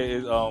 Yeah.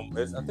 It's,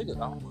 I think it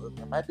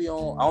might be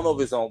on. I don't know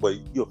if it's on, but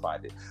you'll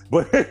find it.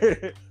 But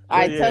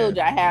I told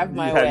you I have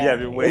my way. You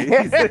have your ways.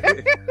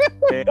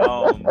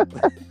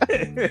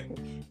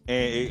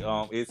 And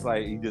it's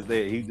like he just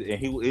there.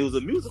 It was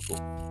a musical.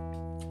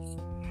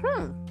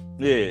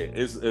 Yeah,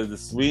 it's the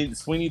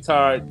Sweeney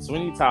Todd,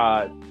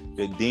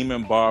 the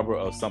Demon Barber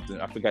of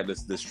something. I forgot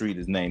the street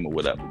is name or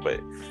whatever.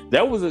 But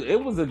it was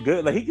a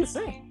good, like he could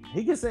sing.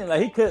 He could sing,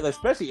 like he could,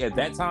 especially at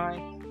that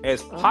time,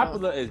 as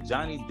popular as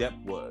Johnny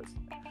Depp was.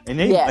 And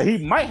then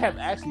he might have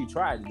actually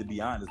tried, to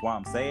be honest, why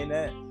I'm saying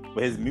that.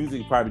 But his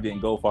music probably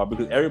didn't go far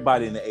because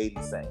everybody in the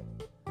 80s sang.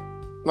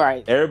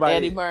 Right. Everybody.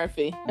 Eddie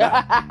Murphy.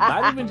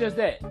 not even just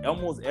that.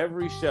 Almost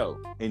every show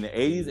in the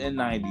 80s and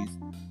 90s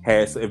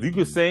has, if you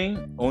could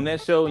sing on that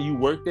show and you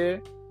worked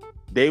there,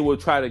 they will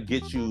try to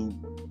get you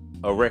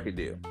a record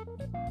deal.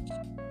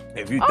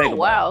 If you think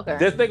about it.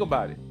 Just think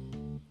about it.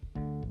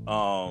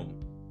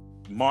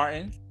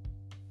 Martin,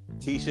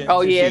 Tisha,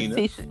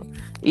 Tisha.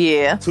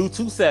 Yeah.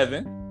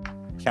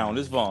 227,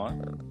 Countess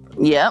Vaughn.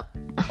 Yep.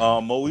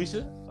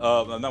 Moesha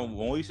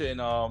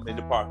and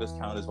the Parkers,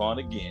 Countess Vaughn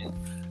again.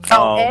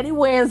 Eddie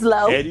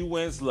Winslow.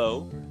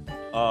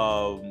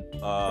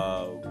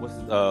 What's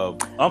his,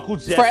 Uncle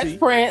Jesse. Fresh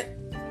Prince.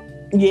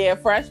 Yeah,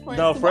 Fresh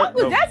Prince.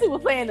 Uncle Jesse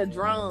was playing the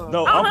drums.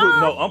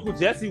 Uncle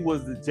Jesse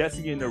was the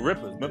Jesse and the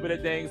Rippers. Remember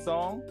that dang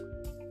song?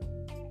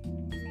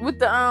 With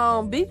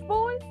the Beach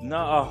Boys?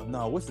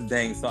 No. What's the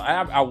dang song?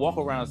 I walk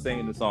around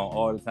singing the song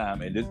all the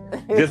time, and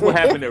this what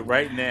happened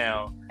right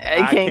now.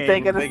 I can't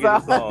think of the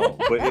song.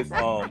 But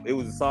it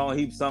was a song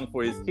he sung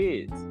for his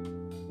kids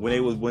when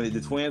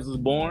the twins was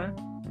born,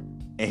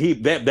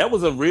 and that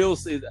was a real.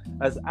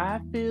 As I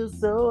feel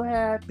so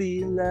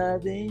happy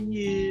loving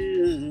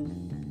you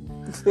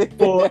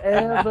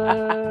forever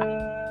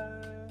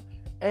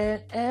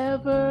and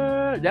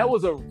ever. That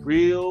was a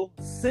real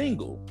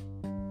single.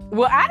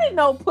 Well, I didn't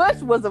know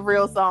Push was a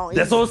real song.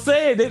 That's what I'm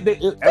saying.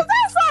 Because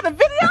I saw the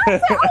video, I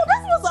said,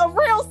 this was a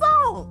real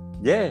song.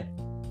 Yeah.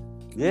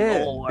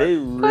 Lord. They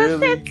really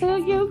push it till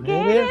you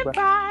get it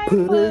right.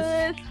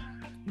 Push.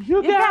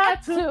 You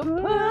got to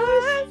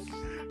push.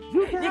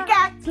 You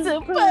got to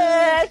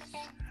push.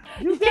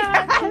 You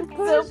got to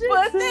push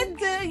it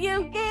till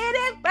you get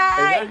it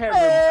right.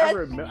 I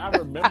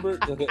remember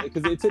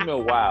because it took me a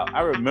while.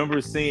 I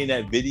remember seeing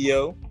that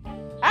video.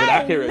 But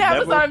I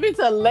never saw it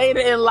until later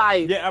in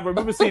life. Yeah, I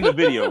remember seeing the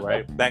video,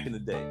 right? Back in the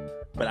day.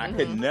 But I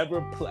could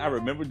never I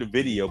remember the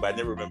video, but I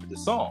never remember the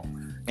song.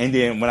 And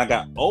then when I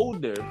got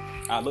older,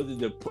 I looked at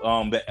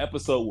the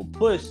episode with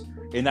Push,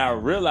 and I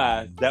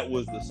realized that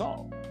was the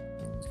song.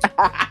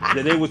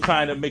 That they was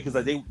trying to make,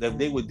 because like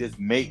they would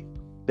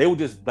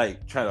just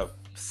like try to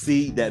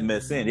seed that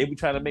mess in. They would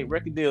try to make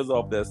record deals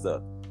off that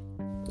stuff.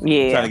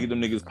 Yeah. Trying to get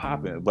them niggas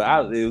popping. But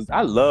I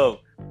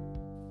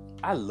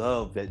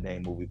love that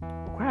name movie,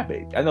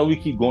 Crybaby. I know we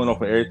keep going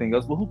off on everything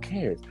else, but who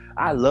cares?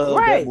 I love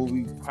that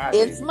movie, Crybaby.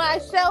 It's my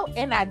show,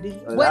 and I do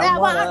what I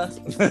want.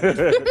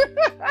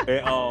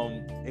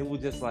 And it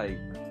was just like,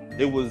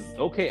 it was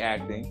okay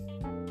acting.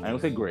 I don't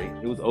say great.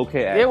 It was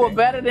okay acting. It was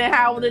better than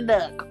Howard the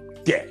Duck.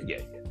 Yeah.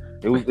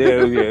 it was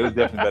definitely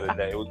better than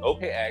that. It was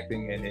okay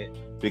acting in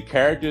it. The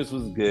characters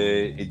was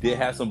good. It did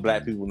have some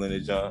black people in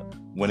it, John.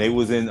 When they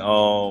was in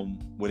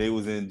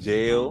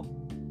jail,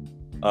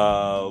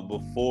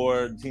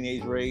 before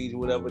teenage rage or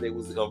whatever, they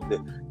was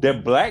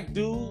that black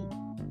dude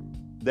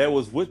that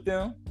was with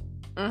them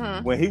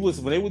when they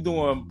were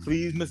doing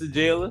Please Mr.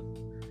 Jailer,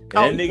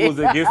 and that nigga was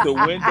against the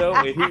window,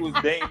 and he was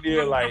dang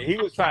near like he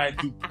was trying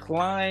to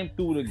climb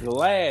through the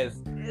glass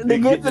to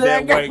get to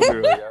that white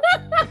girl.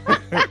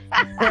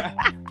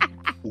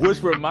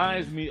 Which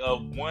reminds me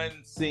of one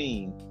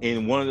scene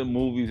in one of the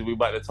movies we're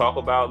about to talk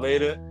about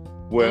later,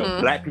 where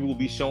black people will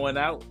be showing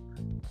out.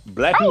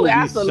 Black people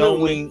will be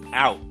showing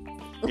out.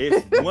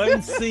 It's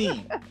one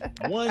scene,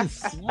 one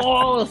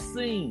small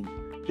scene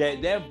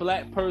that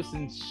black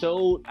person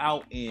showed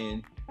out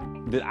in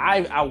that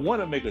I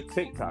want to make a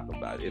TikTok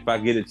about it if I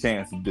get a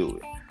chance to do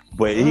it.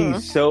 But he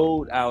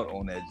showed out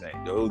on that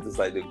jank. It was just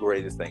like the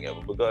greatest thing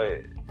ever. But go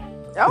ahead.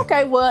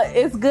 Okay, well,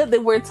 it's good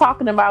that we're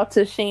talking about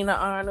Tashina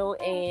Arnold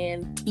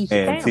and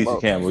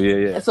Tisha Campbell.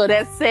 Yeah. So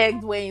that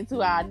segues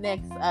into our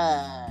next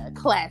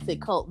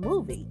classic cult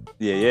movie.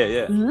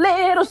 Yeah.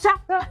 Little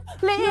shopper,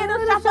 horror,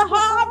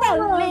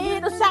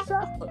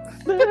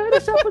 little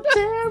shopper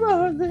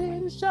terror,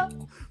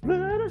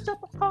 little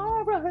shopper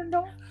horror,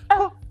 no.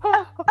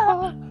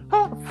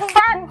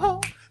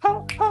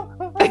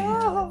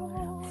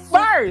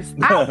 First,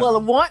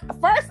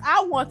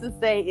 I want to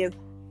say is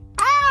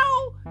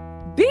how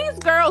these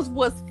girls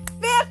was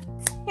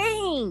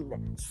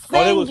 15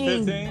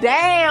 singing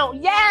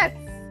down. Yes.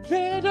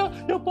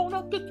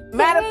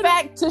 Matter of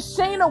fact,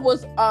 Tashina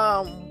was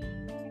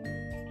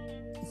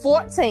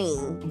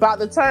 14, about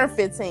to turn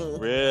 15.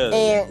 Really?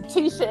 And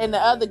Tisha and the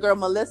other girl,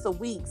 Melissa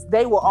Weeks,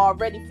 they were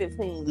already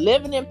 15,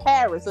 living in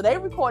Paris. So they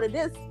recorded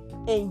this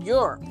in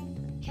Europe.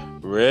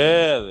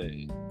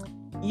 Really?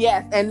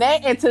 Yes, and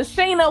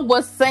Tashina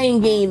was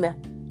singing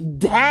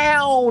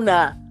down.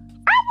 I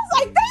was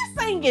like, they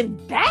singing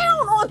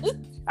down on this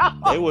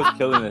show. They was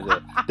killing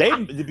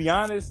it. To be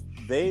honest,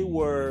 they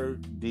were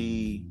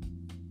the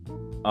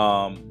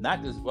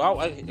not just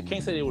I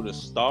can't say they were the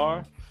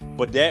star,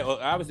 but that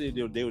obviously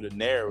they were the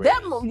narrator.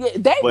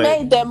 They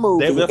made that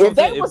movie. If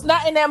they was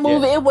not in that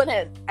movie, it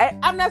wouldn't.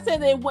 I'm not saying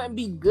that it wouldn't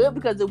be good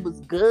because it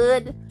was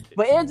good,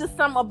 but it's just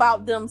something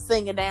about them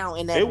singing down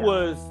in that. It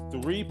was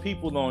 3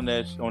 people on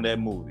that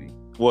movie.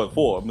 Well,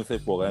 4. I'm gonna say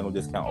 4. I ain't gonna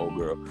discount old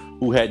girl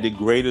who had the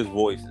greatest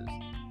voices.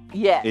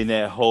 Yeah. In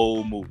that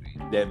whole movie,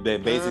 that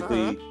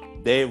basically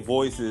their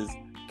voices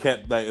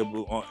kept like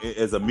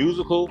as a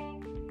musical.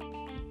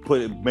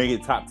 Make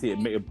it top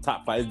 10, make it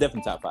top 5. It's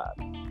definitely top 5.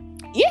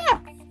 Yeah.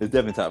 It's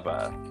definitely top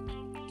 5.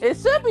 It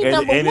should be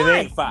number 1. And it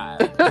ain't 5.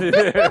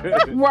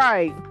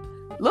 Right.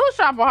 Little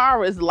Shop of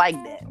Horror is like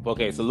that.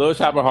 Okay, so Little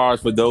Shop of Horrors,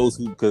 for those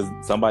who, because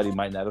somebody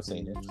might not have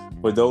seen it,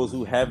 for those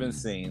who haven't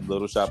seen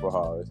Little Shop of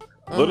Horrors,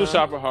 Little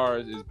Shop of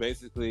Horrors is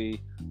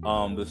basically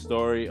the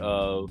story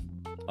of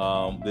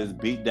this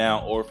beat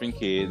down orphan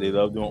kid. They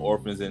love doing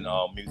orphans in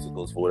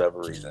musicals for whatever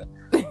reason.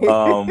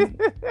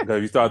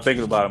 Because you start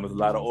thinking about them, there's a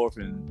lot of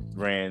orphan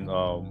ran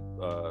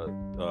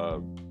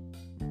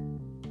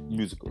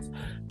musicals.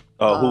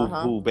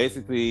 Who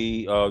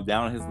basically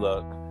down on his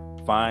luck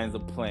finds a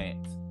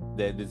plant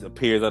that just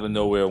appears out of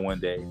nowhere one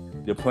day.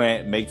 The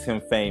plant makes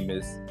him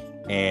famous,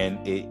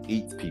 and it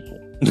eats people.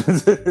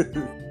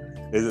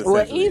 Well,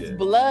 it eats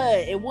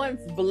blood. It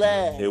wants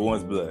blood. It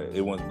wants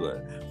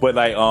blood. But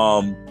like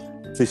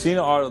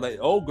Tashina Arnold, like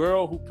old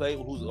girl who's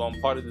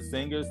part of the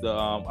singers.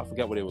 I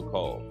forgot what they were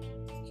called.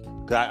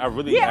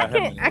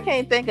 I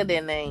can't think of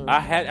their name.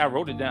 I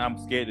wrote it down. I'm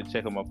scared to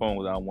check on my phone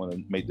because I don't want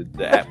to make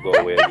the app go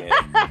away again.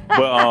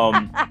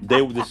 But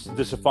they were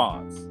the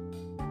chiffons.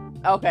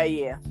 Okay,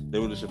 yeah. They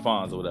were the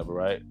chiffons or whatever,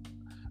 right?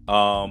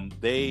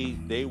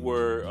 They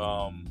were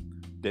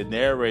the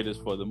narrators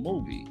for the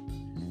movie.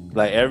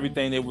 Like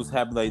everything that was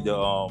happening, like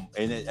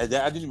I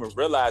didn't even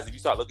realize if you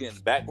start looking in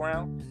the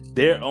background,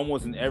 they're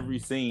almost in every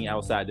scene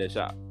outside that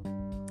shop.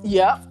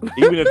 Yep.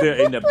 Even if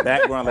they're in the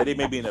background, like they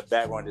may be in the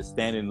background just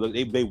standing and look,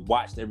 they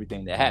watched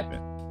everything that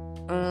happened.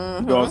 You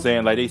know what I'm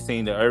saying? Like they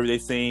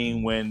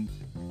seen when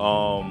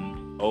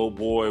old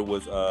boy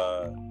was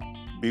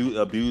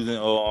abusing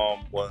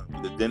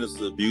the dentist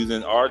was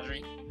abusing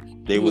Audrey.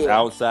 They was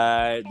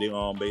outside. They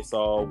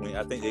saw when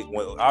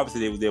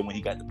obviously they was there when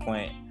he got the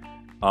plant.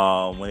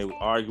 When they were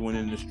arguing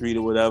in the street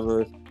or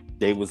whatever,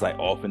 they was like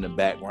off in the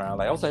background.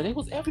 Like I was like, they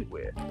was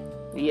everywhere.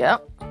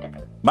 Yep.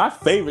 My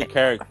favorite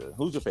character.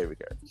 Who's your favorite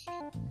character?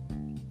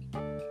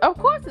 Of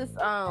course, it's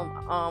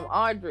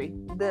Audrey,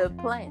 the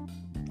plant.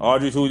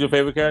 Audrey, who's your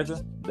favorite character?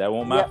 That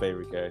wasn't my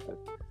favorite character.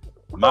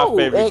 My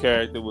favorite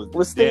character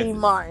was Steve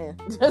Martin.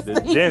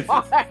 The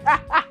dentist.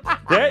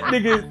 That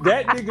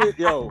nigga,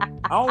 yo.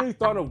 I only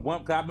thought of one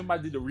because I remember I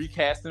did the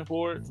recasting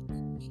for it.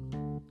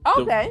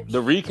 Okay.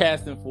 The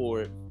recasting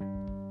for it.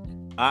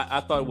 I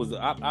thought it was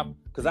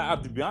because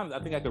to be honest, I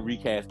think I could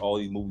recast all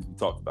these movies we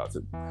talked about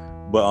too.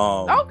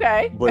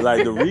 Okay. But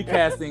like the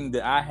recasting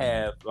that I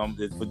have,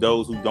 is for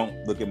those who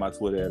don't look at my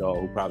Twitter at all,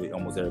 who probably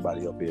almost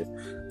everybody up here.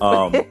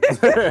 How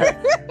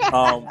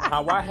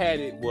I had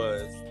it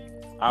was,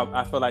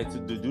 I felt like to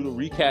do the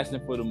recasting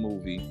for the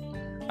movie,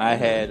 I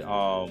had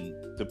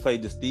to play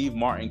the Steve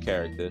Martin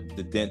character,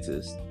 the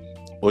dentist,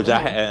 which I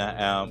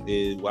had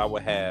is I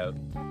would have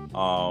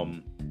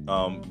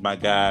my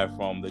guy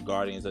from the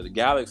Guardians of the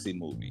Galaxy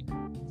movie,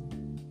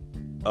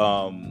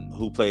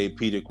 who played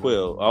Peter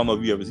Quill. I don't know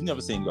if you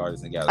never seen Guardians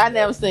of the Galaxy. I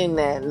never seen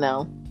that.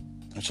 No.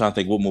 I'm trying to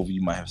think what movie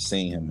you might have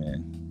seen him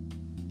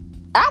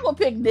in. I would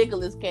pick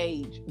Nicolas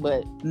Cage,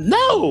 but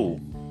no.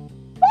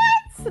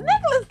 What?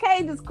 Nicolas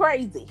Cage is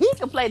crazy. He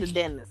can play the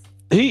dentist.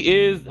 He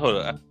is. Hold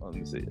on. Let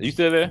me see. Are you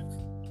still there?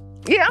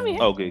 Yeah, I'm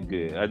here. Okay,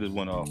 good. I just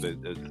went off this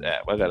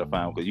app. I gotta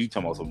find, because you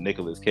talking about some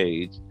Nicolas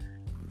Cage.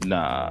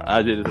 Nah,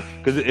 I did it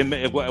because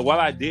when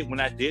I did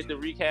the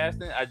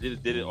recasting, I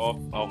did it off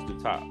the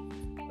top.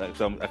 Like,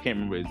 so I can't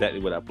remember exactly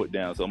what I put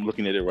down, so I'm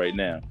looking at it right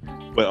now.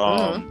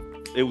 But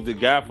it was the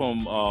guy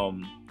from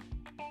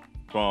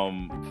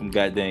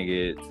God dang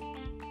it,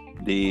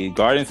 the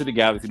Guardians of the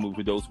Galaxy movie.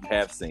 For those who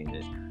have seen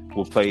it,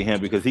 will play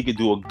him because he could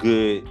do a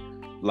good,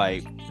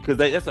 like, because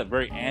that's a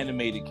very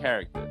animated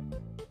character.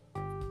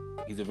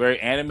 He's a very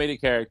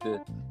animated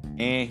character,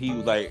 and he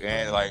was like,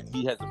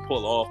 he has to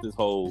pull off this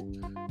whole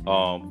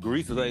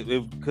grease, like,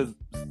 because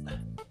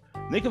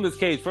Nicolas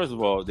Cage, first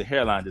of all, the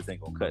hairline just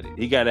ain't gonna cut it.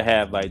 He gotta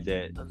have like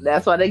that.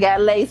 That's why they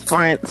got lace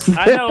fronts.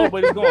 I know,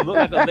 but it's gonna look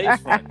like a lace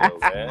front, though,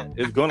 man.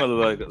 It's gonna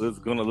look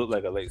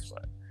like a lace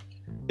front.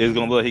 It's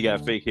gonna look like he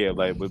got fake hair,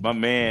 like. But my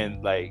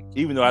man, like,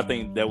 even though I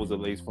think that was a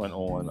lace front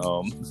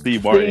on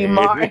Steve Martin.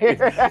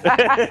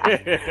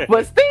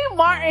 But Steve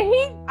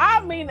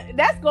Martin,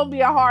 that's gonna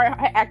be a hard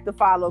act to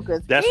follow,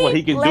 because that's what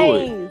he can do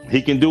it.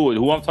 He can do it.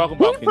 Who I'm talking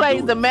about? He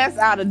plays the mess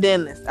out of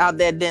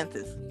that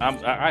dentist.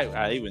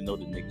 I even know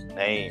the nigga's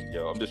name,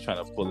 yo. I'm just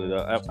trying to pull it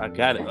up. I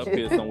got it up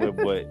here somewhere,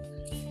 but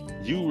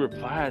you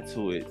replied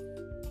to it.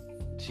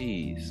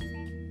 Jeez.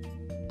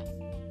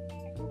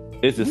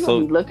 This is so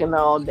looking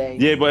all day.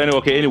 Yeah, but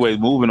anyway,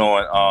 moving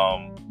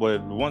on. But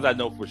the ones I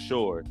know for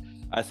sure,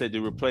 I said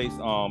to replace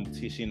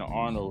Tichina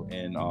Arnold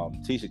and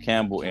Tisha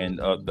Campbell and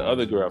the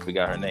other girl, I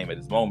forgot her name at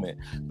this moment,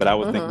 but I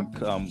was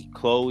thinking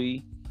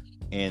Chloe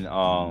and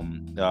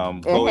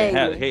Chloe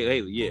and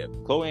Haley. Yeah,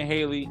 Chloe and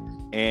Haley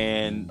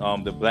and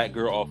the black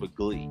girl off of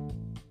Glee.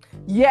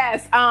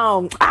 Yes,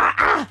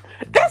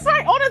 that's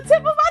right, on the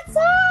tip of my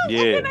tongue.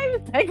 Yeah, I can't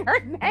even think her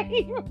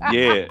name.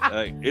 Yeah,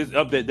 it's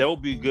up there. That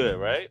would be good,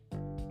 right?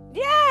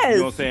 Yes, you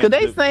know what I'm saying? Because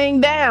they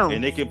sing down,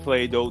 and they can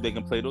play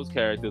those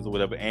characters or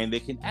whatever, and they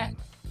can act,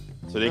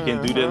 so they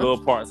can do their little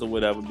parts or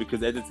whatever.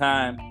 Because at the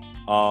time,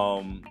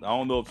 I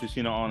don't know if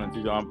Tichina Arnold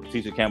and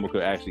Tisha Campbell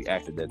could actually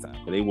act at that time,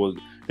 but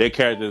their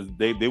characters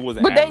they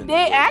wasn't. But they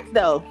did act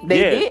though.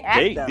 They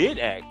did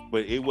act,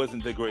 but it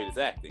wasn't the greatest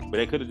acting. But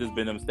they could have just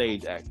been them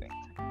stage acting,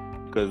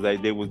 because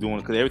they was doing,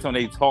 because every time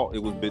they talked,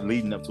 it was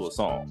leading up to a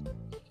song.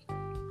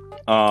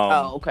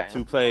 Okay.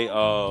 To play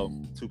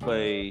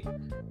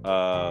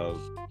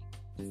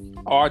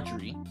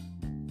Audrey.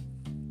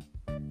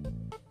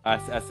 I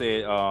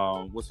said,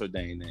 what's her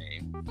dang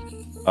name?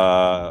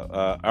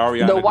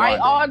 Ariana. The white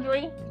Grande.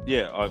 Audrey.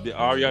 Yeah, the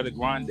Ariana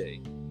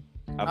Grande.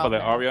 I feel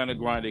like Ariana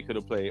Grande could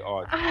have played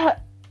Audrey.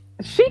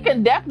 She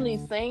can definitely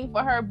sing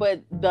for her,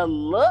 but the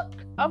look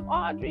of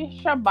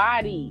Audrey, her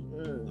body.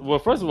 Well,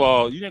 first of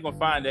all, you ain't gonna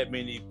find that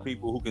many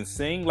people who can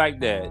sing like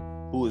that,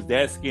 who is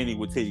that skinny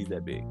with titties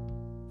that big.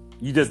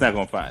 You just not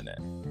gonna find that.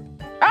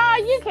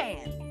 You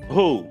can.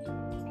 Who?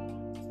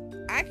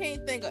 I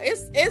can't think of.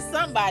 It's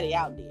somebody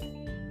out there.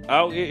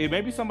 Oh, it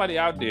may be somebody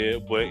out there,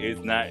 but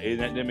it's not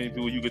that many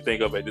people you can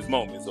think of at this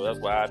moment. So that's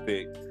why I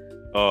picked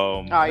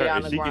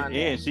Ariana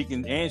Grande. She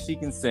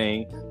can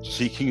sing.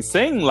 She can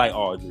sing like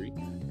Audrey,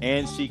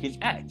 and she can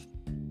act.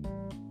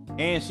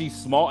 And she's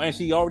small, and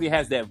she already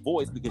has that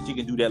voice, because she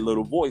can do that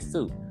little voice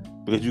too.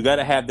 Because you got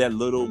to have that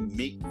little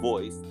meek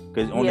voice.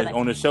 Because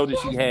on the show that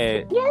she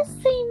had, yes,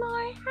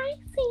 Seymour, hi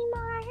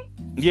Seymour.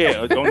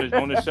 Yeah,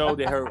 on the show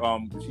that her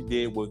she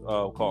did was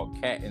called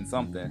Cat and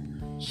something.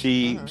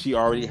 She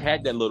already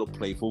had that little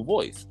playful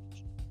voice.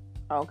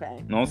 Okay.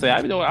 You know what I'm saying?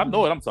 I know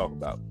what I'm talking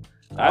about.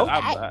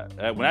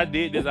 I when I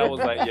did this, I was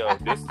like, yo,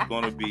 this is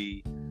gonna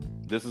be.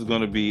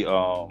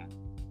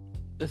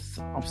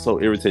 I'm so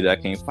irritated. I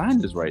can't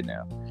find this right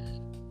now.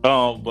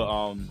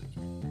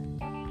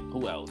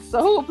 Who else?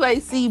 So who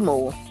plays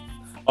Seymour?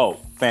 Oh,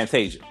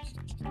 Fantasia.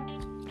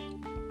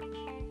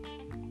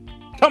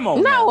 Come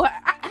on. No,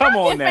 come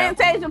on now.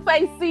 Fantasia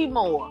plays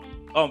Seymour.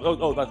 I thought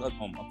you were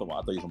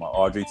talking about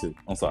Audrey 2.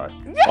 I'm sorry.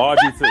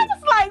 Audrey 2. I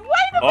was like, wait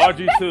a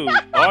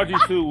minute. Audrey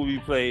 2 will be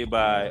played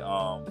by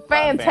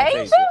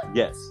Fantasia?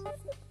 Yes.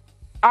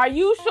 Are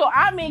you sure?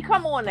 I mean,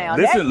 come on now.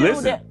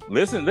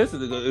 Listen.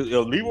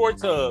 Leroy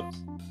Tubbs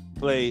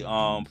play yeah,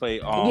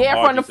 Audrey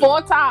from the 2.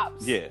 Four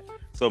Tops. Yeah.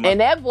 So and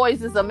that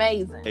voice is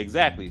amazing.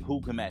 Exactly.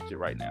 Who can match it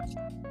right now?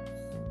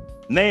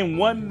 Name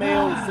one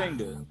male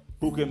singer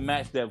who can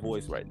match that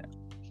voice right now.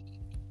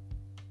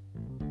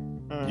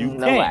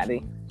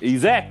 Nobody.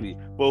 Exactly.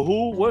 But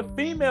what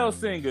female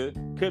singer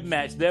could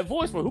match that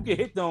voice for? Who can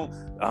hit them?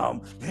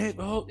 Master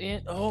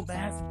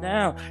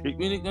down.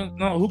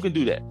 No, who can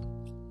do that?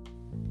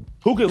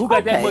 Who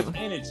got that much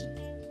energy?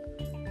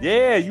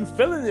 Yeah, you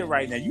feeling it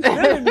right now. You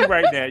feeling me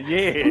right now.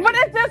 Yeah. But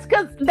it's just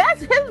because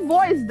that's his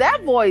voice.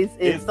 That voice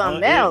is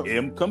something else.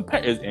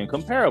 It's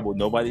incomparable.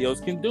 Nobody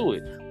else can do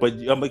it. But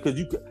because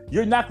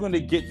you're not going to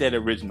get that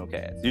original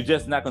cast. You're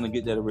just not going to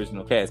get that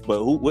original cast.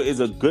 But what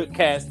is a good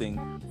casting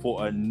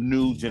for a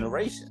new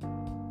generation?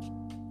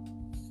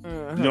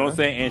 Mm-hmm. You know what I'm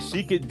saying? And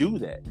she could do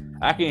that.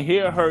 I can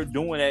hear her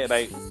doing that.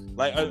 Like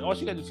all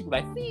she got to do, she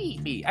like,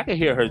 feed me. I can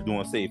hear her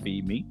say,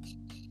 feed me.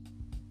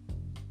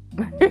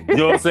 You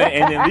know what I'm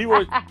saying? And then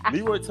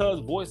Leroy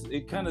Tubbs' voice,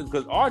 it kind of,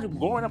 because Audrey,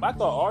 growing up, I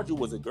thought Audrey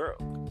was a girl.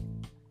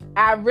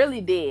 I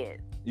really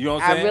did. You know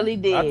what I'm saying? I really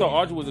did. I thought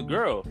Audrey was a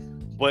girl,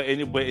 but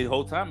the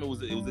whole time it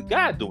was a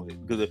guy doing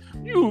it, because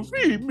you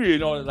feed me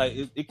and all that. Like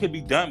it could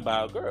be done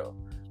by a girl.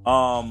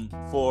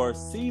 For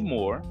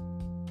Seymour,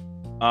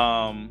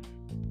 dang,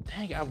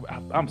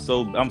 I'm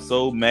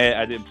so mad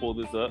I didn't pull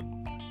this up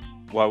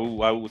while we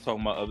were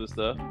talking about other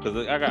stuff,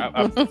 because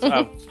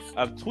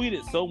I've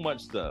tweeted so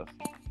much stuff.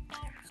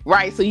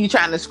 Right, so you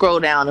trying to scroll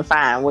down and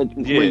find what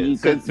you,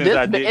 since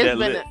I did that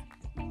list.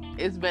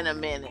 It's been a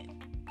minute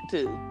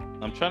too.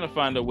 I'm trying to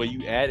find out where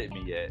you added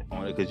me at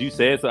on it, because you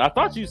said so. I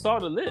thought you saw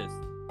the list,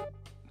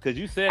 because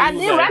you said I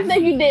did. I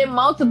think you did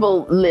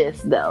multiple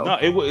lists though. No,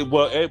 it was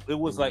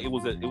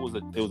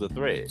a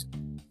thread.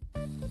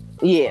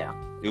 Yeah,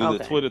 it was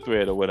a Twitter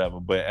thread or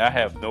whatever. But I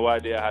have no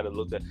idea how to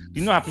look at.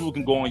 You know how people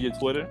can go on your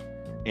Twitter,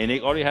 and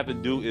all they have to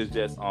do is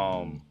just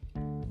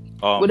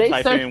well, they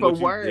search for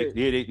words.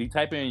 They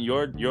type in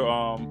your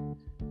name,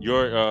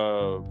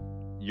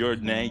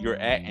 your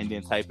at, and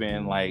then type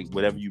in like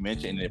whatever you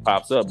mentioned, and it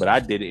pops up. But I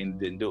did it and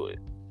didn't do it,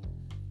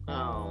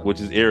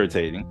 which is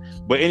irritating.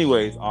 But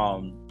anyways,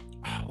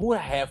 who I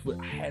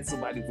had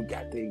somebody who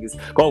got things.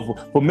 Go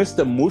for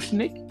Mr.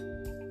 Mushnick.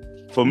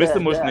 For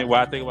Mr. Mushnick, what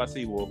I think about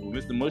Seymour. For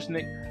Mr.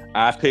 Mushnick,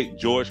 I picked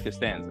George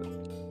Costanza.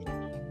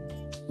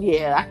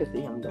 Yeah, I can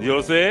see him doing. You know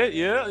what I'm saying?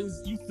 Yeah,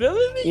 you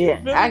feeling me?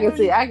 Yeah, I can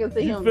see him.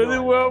 You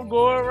feeling where I'm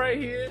going right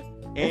here?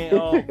 And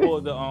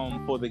for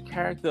the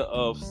character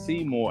of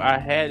Seymour, I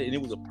had it, and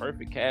it was a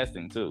perfect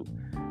casting too.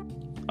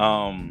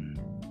 God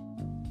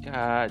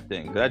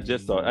dang, 'cause I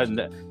just saw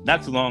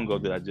not too long ago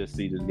did I just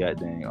see this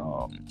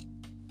goddamn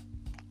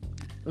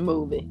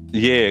movie.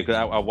 Yeah, because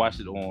I watched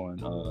it on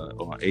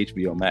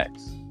HBO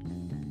Max,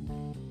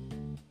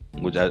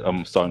 which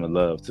I'm starting to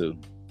love too.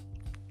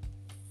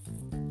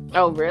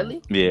 Oh,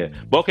 really? Yeah.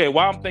 But okay,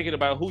 while I'm thinking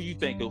about who you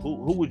think of,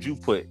 who would you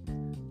put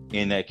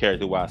in that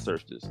character while I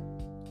search this?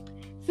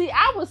 See,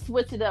 I would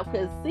switch it up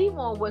because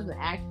Seymour wasn't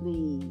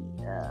actually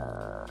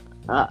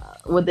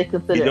what they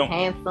consider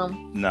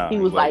handsome. No. He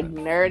was like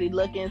nerdy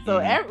looking.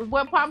 So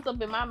what pops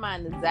up in my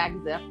mind is Zac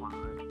Efron.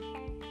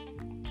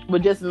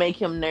 Would just make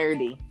him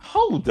nerdy.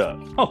 Hold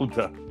up.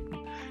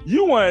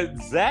 You want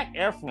Zac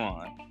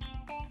Efron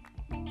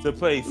to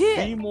play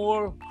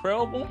Seymour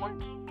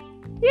Krelborn?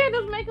 Yeah,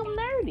 just make him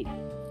nerdy.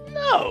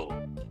 No.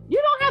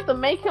 You don't have to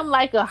make him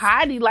like a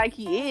hottie like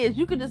he is.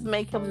 You could just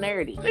make him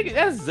nerdy. Nigga,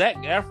 that's Zac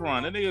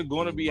Efron. That nigga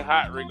going to be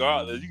hot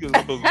regardless. You can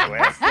put those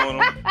glasses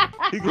on him.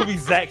 He gonna be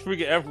Zac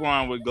freaking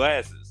Efron with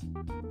glasses.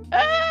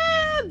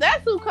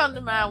 That's who come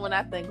to mind when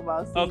I think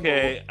about Seymour.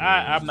 Okay,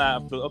 I'm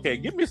not. Okay,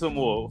 give me some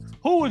more.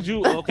 Who would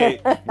you? Okay,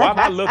 while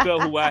I look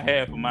up who I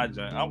have for my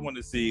joint, I want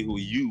to see who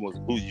you want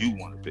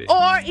to pick.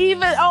 Or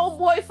even old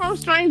boy from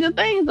Stranger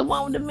Things, the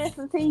one with the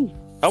missing teeth.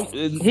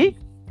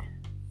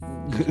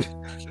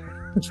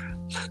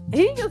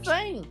 He can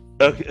sing.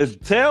 Okay,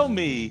 tell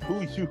me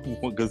who you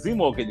want, because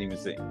Seymour couldn't even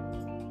sing.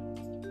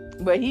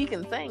 But he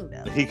can sing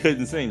though. He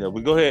couldn't sing though.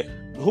 But go ahead.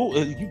 Who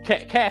you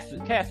cast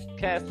it?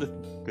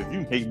 Because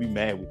you make me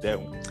mad with that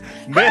one.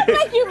 I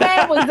make you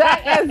mad with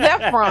Zac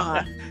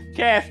Efron.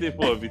 Cast it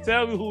for me.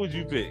 Tell me who would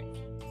you pick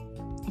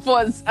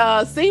for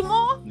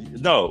Seymour?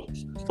 No,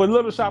 for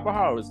Little Shop of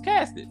Horrors.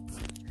 Cast it.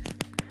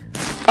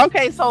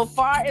 Okay, so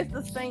far as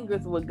the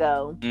singers would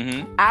go,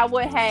 I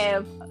would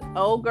have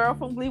old girl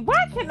from Glee.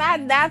 Why can I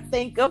not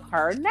think of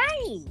her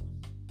name?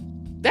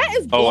 That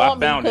is I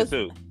found it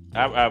too.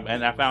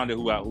 I found it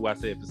who I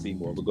said for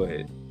Seymour. But go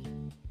ahead.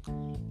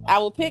 I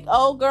will pick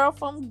old girl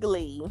from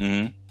Glee.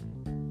 Dang,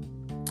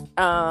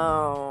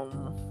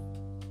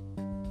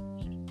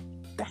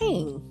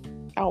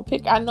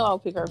 I know I'll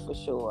pick her for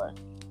sure.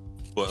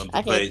 Well,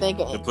 I can't think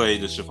of to play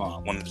the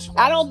chiffon. One of the chiffon.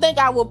 I don't think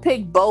I will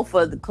pick both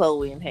of the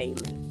Chloe and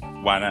Haley.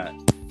 Why not?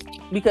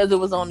 Because there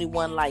was only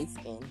one light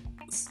skin.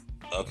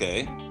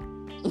 Okay.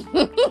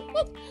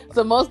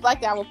 So most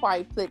likely I would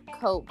probably pick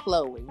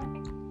Chloe.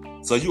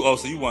 So you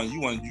trying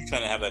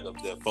to have like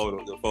the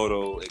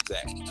photo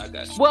exact. I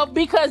got you. Well,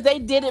 because they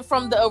did it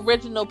from the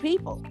original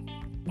people.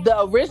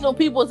 The original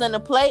peoples in the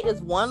play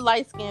is one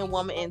light skinned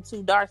woman and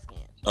two dark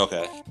skinned.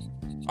 Okay.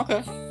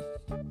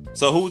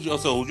 So who's your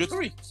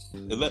three?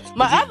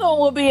 My other one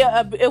would be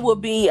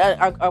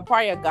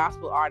probably a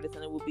gospel artist,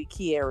 and it would be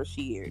Kiara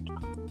Sheard.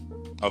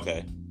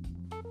 Okay.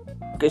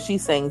 Because she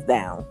sings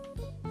down.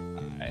 All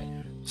right.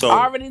 So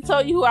I already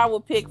told you who I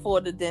would pick for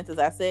the dentist.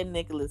 I said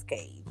Nicolas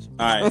Cage.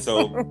 All right,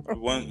 so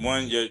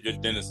one your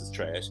dentist is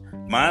trash.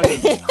 Mine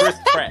is Chris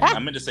Pratt. I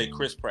meant to say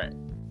Chris Pratt.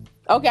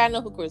 Okay, I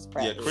know who Chris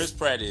Pratt is. Yeah, Chris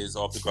Pratt is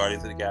off the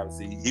Guardians of the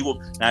Galaxy. He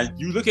will now.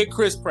 You look at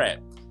Chris Pratt,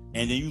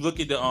 and then you look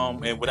at the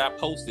and what I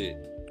posted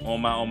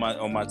on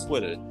my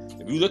Twitter.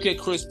 If you look at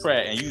Chris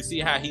Pratt and you see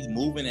how he's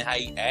moving and how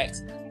he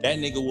acts, that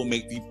nigga will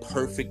make the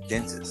perfect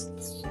dentist.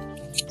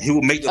 He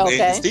will make the.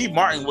 Okay. Steve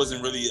Martin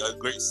wasn't really a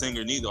great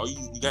singer neither.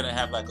 You gotta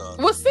have like a.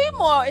 Well,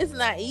 Seymour is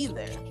not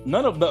either.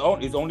 None of the.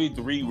 It's only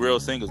 3 real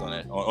singers on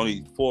that.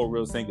 Only 4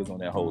 real singers on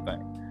that whole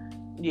thing.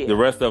 Yeah. The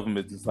rest of them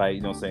is just like,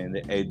 you know what I'm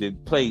saying, they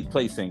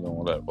play singer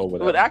or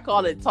whatever. But I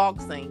call it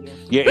talk singing.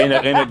 Yeah,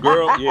 and the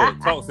girl, yeah,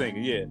 talk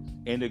singing, yeah.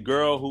 And the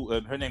girl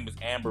who her name is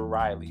Amber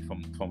Riley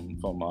from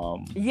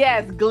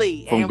yes,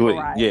 Glee. From Amber Glee.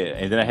 Riley. Yeah,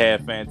 and then I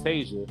had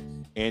Fantasia,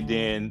 and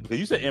then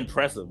you said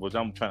impressive, which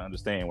I'm trying to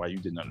understand why you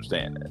didn't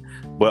understand that.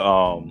 But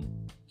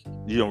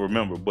you don't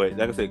remember. But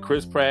like I said,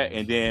 Chris Pratt,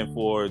 and then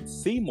for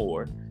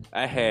Seymour,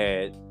 I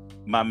had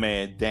my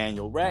man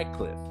Daniel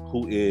Radcliffe,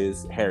 who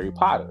is Harry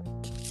Potter.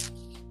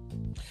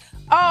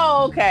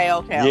 Oh, okay.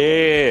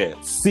 Yeah,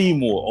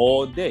 Seymour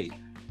all day,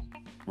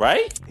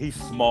 right? He's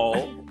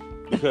small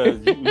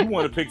because you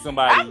want to pick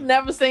somebody. I've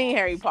never seen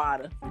Harry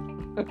Potter.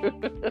 You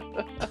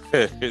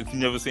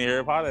never seen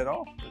Harry Potter at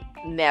all?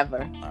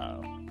 Never.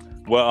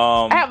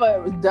 Well, I have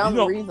a dumb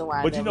reason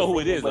why. But you know who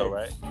it is, though,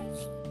 right?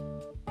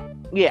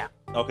 Yeah.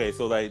 Okay,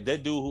 so like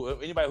that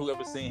dude, anybody who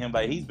ever seen him,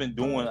 like he's been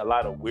doing a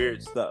lot of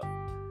weird stuff. You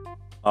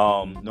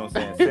know what I'm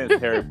saying?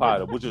 Since Harry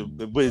Potter, but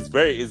it's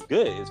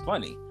good. It's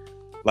funny.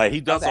 Like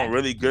he does some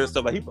really good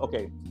stuff. Like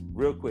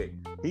real quick,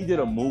 he did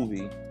a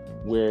movie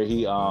where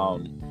he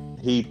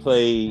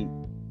played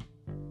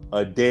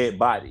a dead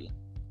body.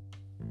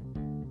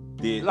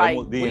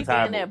 Like the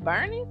entire Weekend at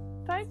Bernie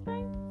type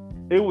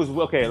thing. It was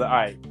okay. All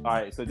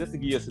right. So just to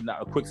give you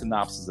a quick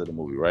synopsis of the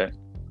movie, right?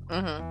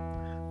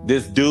 Mm-hmm.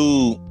 This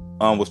dude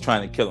was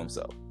trying to kill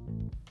himself.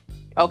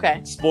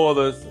 Okay.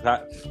 Spoilers.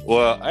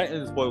 Well, I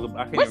didn't spoil.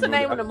 I can't. What's the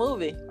name of the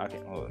movie? I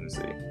can't. Hold on, let me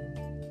see.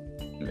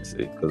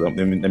 Because let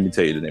me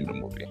tell you the name of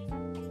the movie,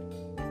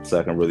 so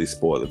I can really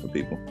spoil it for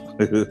people.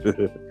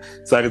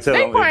 So I can tell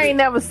they them. They probably ain't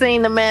never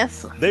seen the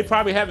mess. They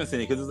probably haven't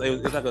seen it because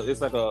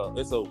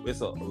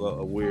it's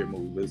a weird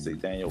movie. Let's say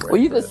Daniel.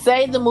 Well, you could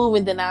say the movie,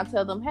 and then I'll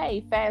tell them,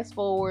 hey, fast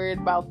forward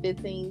about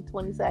 15,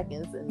 20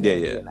 seconds. And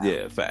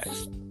yeah,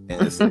 facts.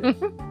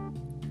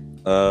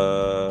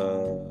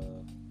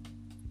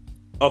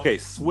 Okay,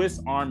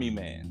 Swiss Army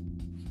Man.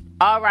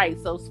 All right,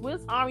 so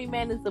Swiss Army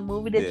Man is the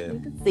movie that you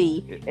need to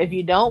see. If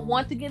you don't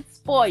want to get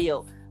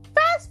spoiled,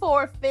 fast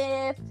forward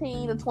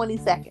 15 to 20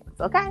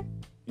 seconds, okay?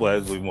 Well,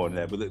 it's way more than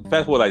that, but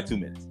fast forward like 2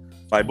 minutes.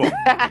 Like, boom.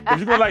 If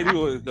you're gonna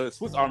do the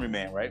Swiss Army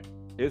Man, right?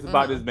 It's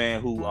about this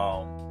man who,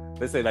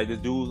 let's say like this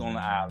dude's on the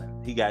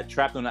island. He got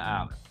trapped on the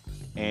island,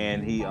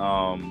 and he's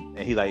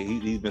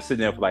been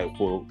sitting there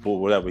for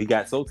whatever. He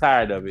got so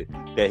tired of it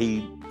that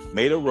he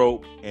made a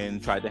rope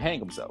and tried to hang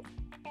himself.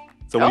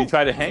 So when he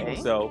tried to hang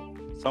himself,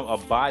 a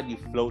body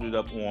floated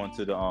up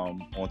onto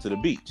the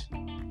beach.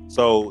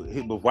 So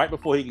right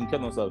before he can kill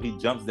himself, he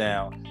jumps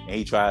down and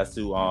he tries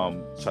to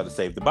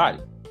save the body,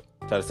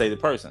 try to save the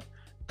person.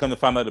 Come to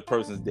find out the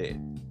person's dead.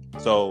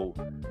 So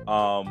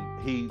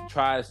he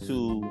tries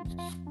to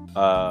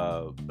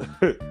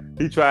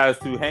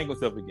hang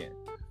himself again.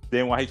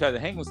 Then while he tries to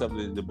hang himself,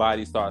 the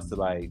body starts to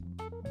like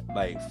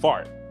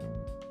fart.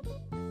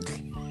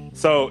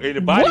 So in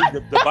the body,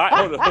 the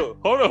body,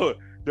 hold on.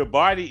 The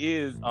body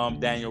is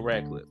Daniel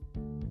Radcliffe.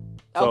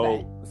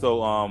 So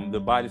the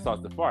body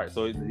starts to fart.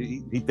 So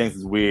he thinks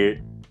it's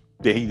weird.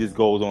 Then he just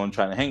goes on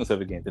trying to hang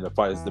himself again. Then the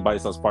body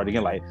starts farting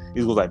again. Like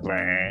he goes like,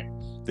 then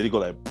he go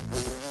like,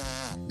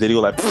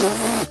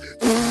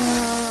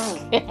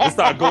 it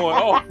start going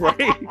off,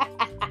 right?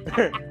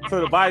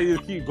 So the body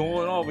just keeps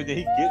going off, and then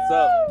he gets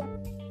up.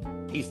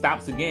 He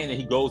stops again, and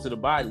he goes to the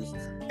body.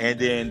 And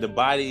then the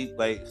body,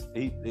 I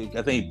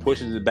think he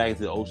pushes it back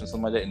into the ocean,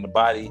 something like that. And the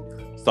body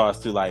starts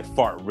to like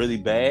fart really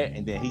bad,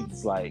 and then he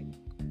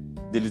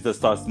just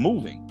starts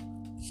moving.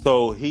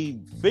 So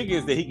he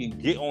figures that he can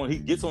get on. He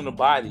gets on the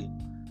body,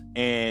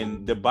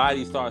 and the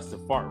body starts to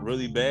fart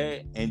really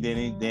bad, and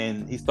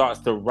then he starts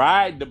to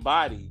ride the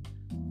body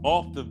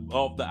off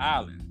the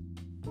island.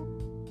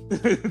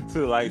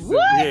 To like,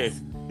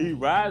 he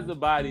rides the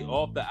body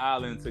off the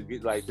island to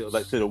get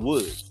to the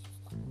woods.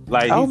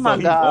 Like he's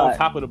on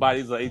top of the body.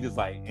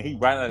 And he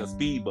riding like a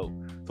speedboat.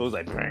 So it's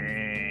like.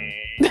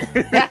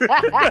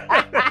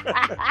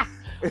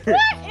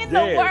 What in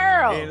the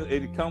world? And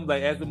it comes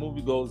like as the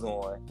movie goes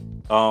on,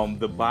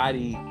 the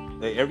body,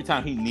 like, every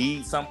time he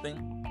needs something,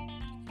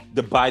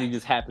 the body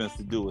just happens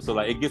to do it. So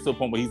like it gets to a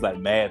point where he's like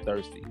mad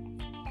thirsty,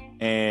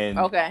 and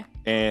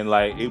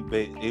like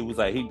it was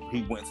like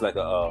he went to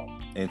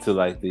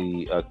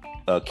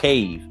a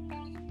cave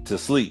to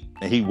sleep,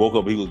 and he woke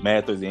up. He was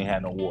mad thirsty and he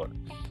had no water,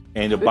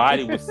 and the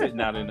body was sitting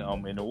out in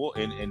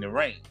the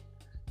rain.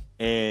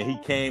 And he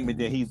came, and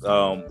then he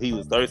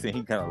was thirsty, and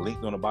he kind of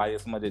leaned on the body or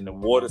something, and the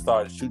water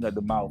started shooting at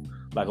the mouth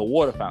like a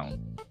water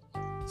fountain.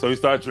 So he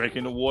started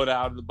drinking the water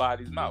out of the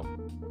body's mouth.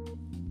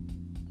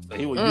 So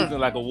he was using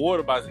like a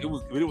water bottle. It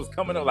was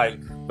coming up like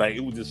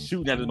it was just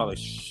shooting at his mouth, like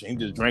shh, he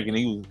just drinking.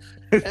 He was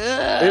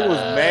it was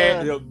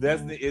mad.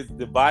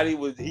 The body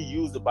was, he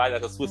used the body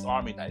like a Swiss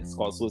Army knife. It's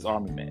called Swiss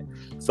Army man.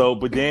 So,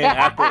 but then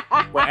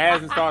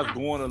as it starts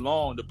going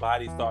along, the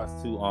body starts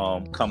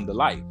to come to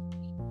life.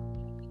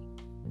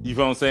 You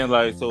feel what I'm saying?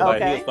 Like, so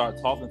like he'll start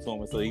talking to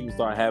him, and so he would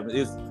start having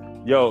it's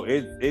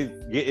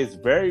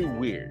very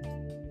weird.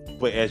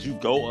 But as you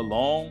go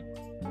along,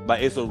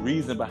 like it's a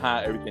reason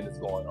behind everything that's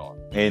going on,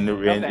 and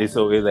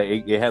so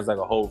it has like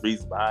a whole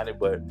reason behind it.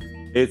 But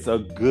it's a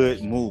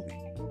good movie.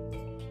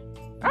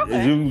 Okay.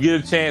 If you can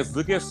get a chance,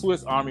 look at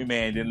Swiss Army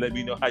Man, then let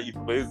me know how you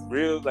feel. It's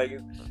real, like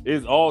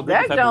it's all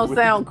that don't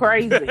sound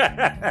crazy. Like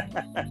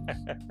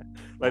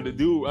the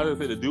dude, I was gonna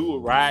say, the dude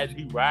would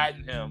riding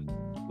him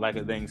like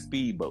a dang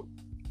speedboat.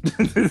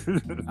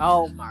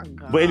 Oh my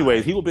god! But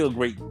anyways, he would be a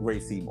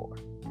great Seymour.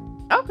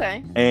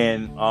 Okay.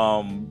 And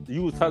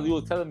you were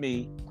telling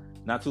me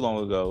not too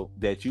long ago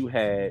that you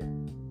had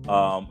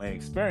an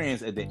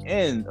experience at the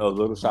end of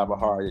Little Shop of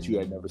Horrors that you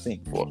had never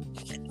seen before.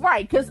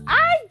 Right, because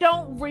I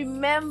don't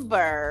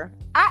remember.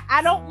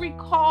 I don't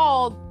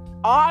recall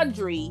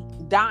Audrey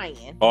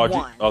dying.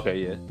 Okay,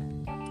 yeah.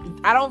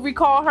 I don't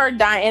recall her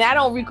dying, and I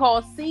don't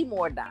recall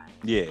Seymour dying.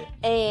 Yeah.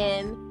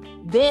 And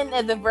then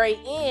at the very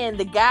end,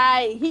 the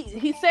guy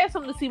he said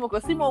something to Seymour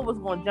because Seymour was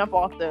going to jump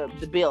off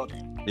the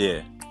building.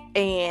 Yeah.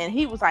 And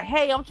he was like,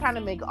 "Hey, I'm trying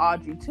to make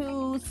Audrey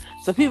 2s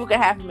so people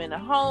can have him in the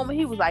home." And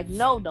he was like,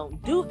 "No,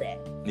 don't do that."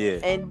 Yeah.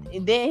 And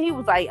then he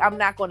was like, "I'm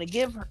not going to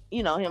give her,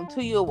 him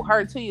to you,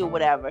 her to you,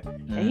 whatever."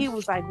 Mm-hmm. And he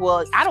was like,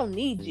 "Well, I don't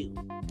need you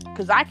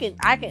because I can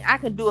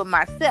do it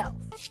myself."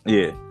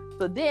 Yeah.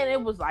 So then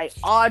it was like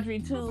Audrey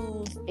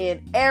 2s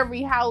in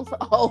every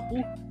household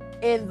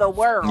in the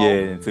world. Yeah,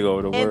 and took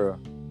over the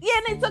world. Yeah,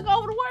 and they took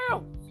over the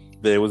world.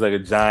 It was like a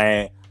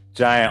giant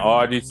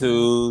Audrey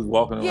 2s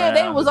walking around. Yeah,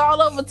 they was all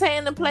over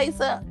tearing the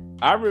place up.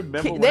 I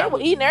remember they were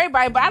eating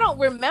everybody, but I don't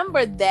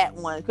remember that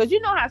one because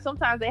you know how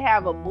sometimes they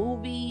have a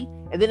movie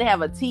and then they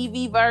have a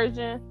TV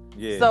version.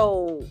 Yeah.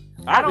 So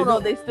I don't know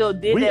if they still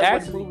did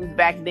that with movies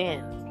back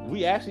then.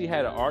 We actually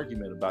had an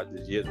argument about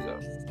this years ago.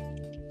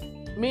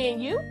 Me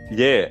and you?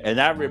 Yeah,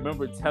 and I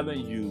remember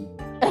telling you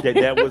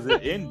that was an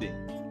ending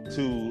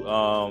to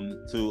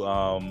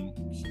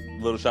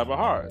Little Shop of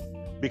Horrors.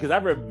 Because I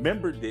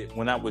remembered it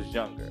when I was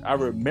younger. I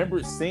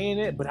remembered seeing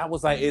it, but I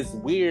was like, it's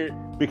weird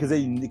because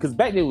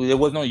back then there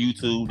was no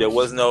YouTube, there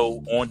was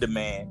no on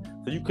demand,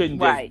 so you couldn't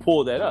just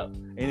pull that up.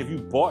 And if you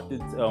bought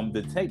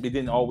the tape, it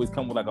didn't always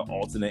come with like an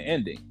alternate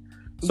ending.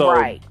 So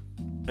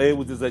it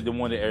was just like the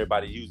one that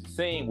everybody used to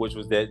sing, which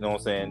was that, you know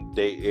what I'm saying?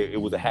 It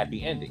was a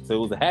happy ending. So it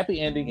was a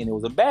happy ending, and it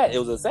was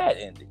a sad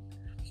ending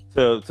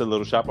to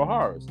Little Shop of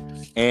Horrors.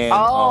 And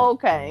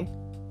okay.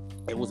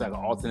 It was like an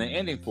alternate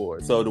ending for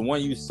it. So the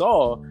one you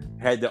saw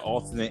had the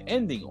alternate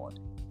ending on it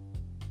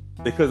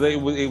because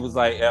it was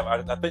like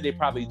I think they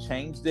probably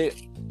changed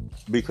it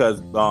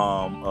because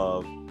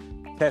of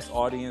test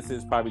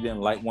audiences probably didn't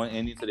like one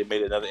ending, so they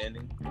made another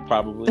ending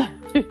probably.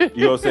 You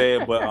know what I'm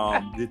saying?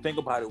 But the thing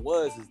about it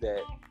is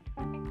that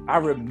I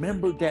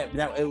remember that.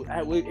 Now,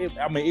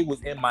 it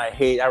was in my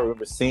head. I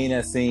remember seeing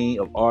that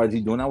scene of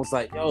RG doing. I was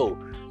like, yo,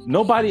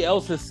 nobody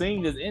else has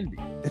seen this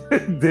ending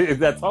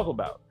that talk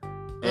about.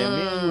 And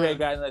me and you had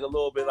gotten like a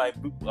little bit like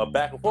a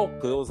back and forth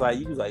because it was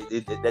like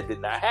that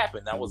did not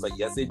happen. I was like,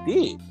 yes, it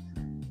did.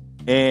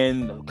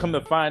 And come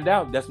to find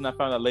out, that's when I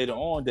found out later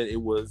on that it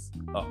was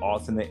an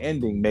alternate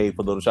ending made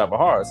for Little Shop of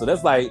Horrors. So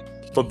that's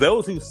like, for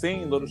those who've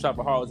seen Little Shop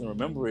of Horrors and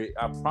remember it,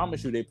 I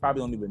promise you they probably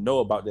don't even know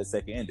about that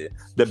second ending.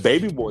 The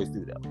Baby Boys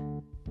do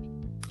though.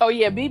 Oh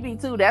yeah,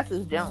 BB too. That's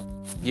his jump.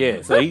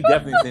 Yeah, so he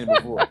definitely seen it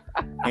before.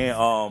 And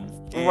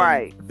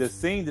right. The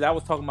scene that I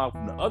was talking about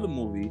from the other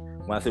movie,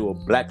 when I said, well,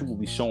 black people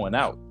be showing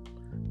out,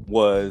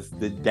 was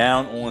the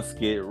Down on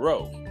Skid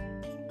Row.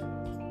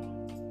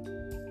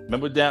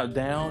 Remember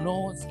Down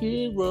on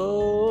Skid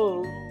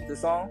Row, the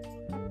song?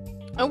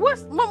 And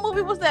what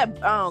movie was that?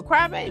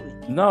 Cry Baby?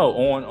 No,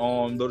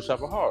 on Little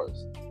Shop of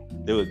Horrors.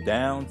 It was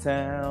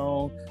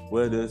downtown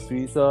where the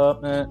streets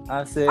up, and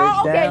I said,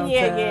 "Oh, okay,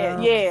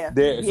 downtown." yeah.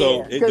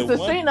 So because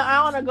Christina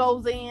Honor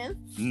goes in.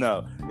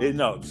 No,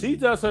 she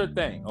does her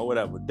thing or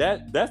whatever.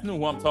 That's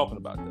who I'm talking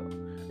about though.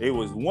 It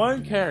was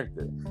one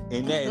character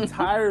in that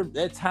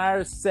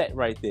entire set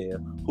right there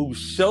who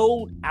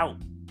showed out.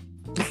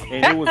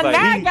 And it was like,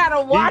 now I gotta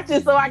watch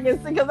it so I can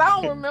see because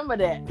I don't remember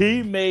that.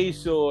 He made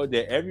sure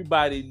that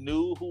everybody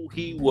knew who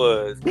he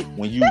was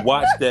when you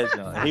watched that.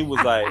 He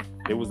was like,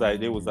 they was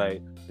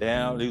like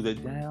down. He was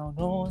like down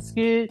on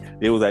Skid.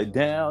 It was like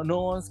down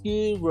on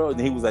Skid Row. And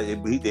he was like, he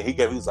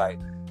was like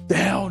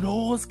down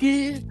on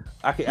Skid.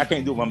 I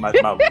can't do my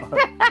tongue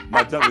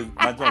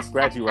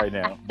scratchy right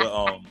now, but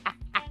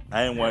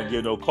I didn't want to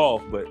give no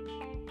cough, but.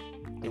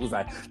 It was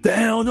like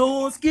down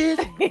on Skid.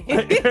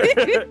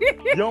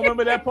 You don't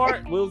remember that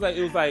part? It was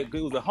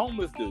a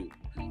homeless dude,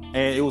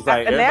 and it was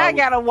like now I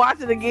gotta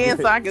watch it again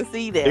so I can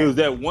see that. It was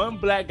that one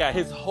black guy.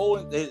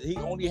 He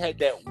only had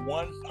that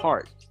one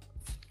part,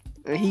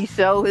 He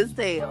showed his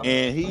tail.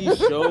 And he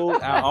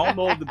showed. I don't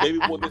know if the baby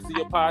boy listens to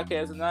your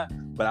podcast or not,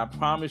 but I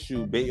promise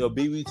you,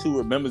 BB2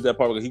 remembers that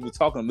part because he was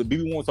talking. The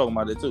BB1 was talking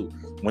about it too.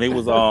 When he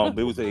was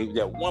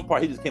that one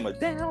part, he just came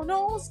down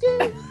on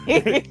skin.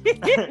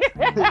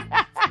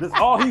 That's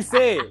all he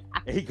said.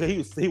 And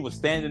he was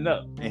standing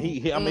up, and he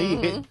hit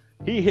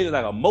it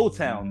like a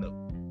Motown note.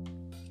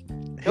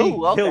 He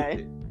killed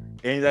it.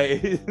 And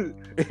like,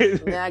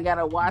 now I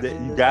gotta watch it.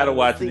 You gotta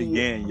watch it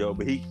again, yo.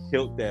 But he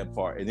killed that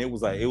part, and it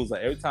was like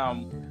every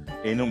time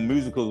in them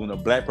musicals when a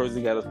black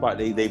person got a spot,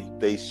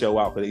 they show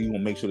out because they want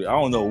to make sure that I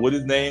don't know what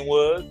his name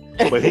was,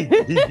 but he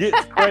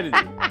gets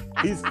credited.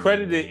 He's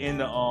credited in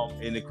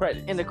the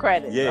credits. In the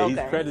credits, yeah, he's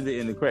credited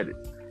in the credits.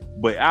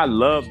 But I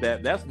love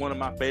that. That's one of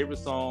my favorite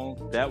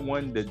songs. That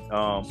one,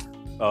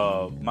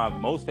 my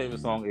most favorite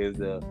song is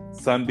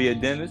 "Son Be a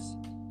Dentist."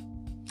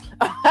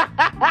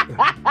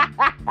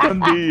 Son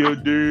be a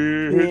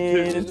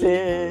dentist.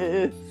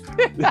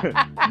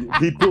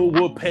 People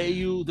will pay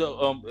you the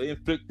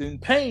inflicting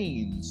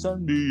pain.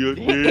 Son be a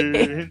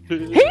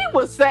dentist. He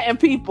was setting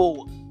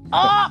people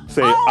up.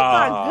 Say,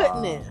 my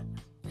goodness.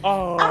 Say,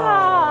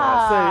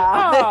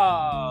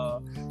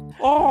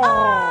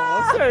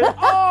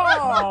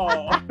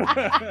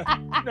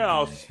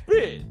 now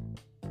spit.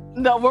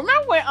 No,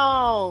 remember when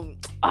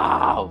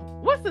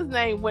what's his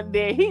name went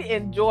there? He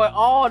enjoyed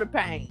all the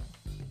pain.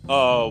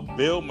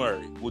 Bill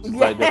Murray, which is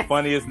like the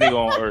funniest nigga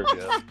on earth.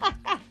 Yeah.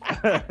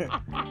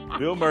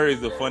 Bill Murray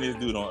is the funniest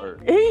dude on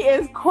earth. He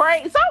is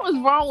crazy.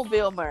 Something's wrong with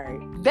Bill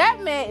Murray.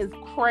 That man is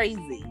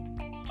crazy.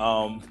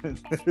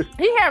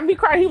 He had me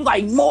crying. He was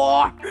like,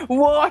 more.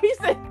 He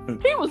said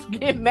he was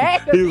getting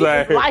mad because he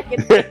was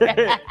liking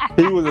it.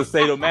 He was a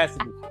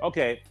sadomasochist.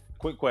 Okay,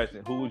 quick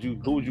question: Who would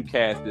you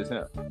cast as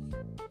him?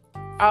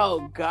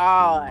 Oh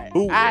God,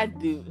 I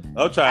do.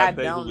 I'm trying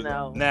to think. I don't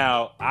know.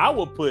 Now I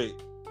would put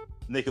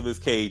Nicolas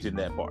Cage in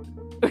that part.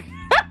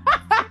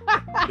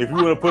 If you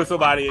want to put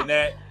somebody in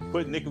that,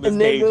 put Nicolas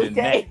Cage in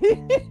that.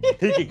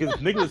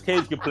 Because Nicolas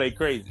Cage can play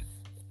crazy.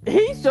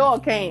 He sure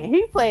can.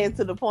 He plays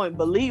to the point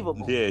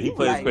believable. Yeah, he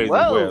plays like, crazy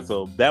as well.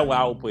 So that's why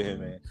I would put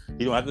him in.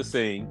 He don't have to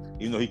sing,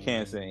 even though he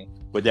can sing.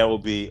 But that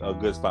would be a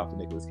good spot for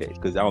Nicolas Cage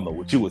because I don't know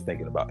what you was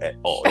thinking about at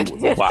all. It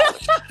was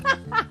wild.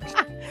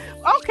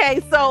 Okay,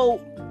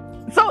 so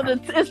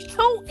it's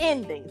two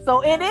endings.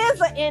 So it is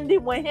an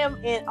ending when him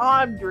and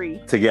Audrey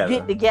get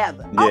together.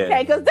 Yeah.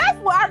 Okay, because that's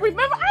what I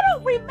remember. I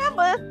don't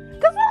remember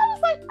because I was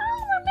like, I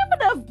don't remember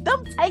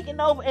them taking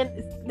over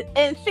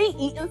and she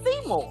eating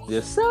Seymour.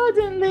 Yeah,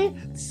 suddenly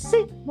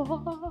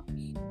Seymour.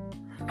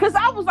 Because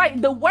I was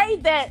like, the way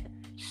that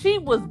she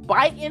was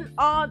biting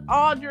on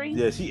Audrey.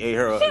 Yeah, she ate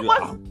her. She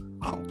was.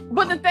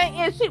 But the thing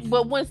is,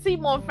 but when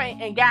Seymour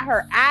fainted and got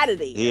her out of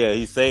there. Yeah,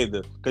 he saved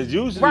her. Because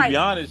usually, to be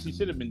honest, she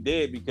should have been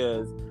dead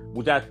because,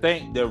 which I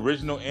think the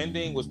original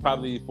ending was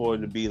probably for it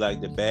to be like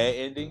the bad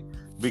ending.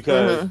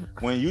 Because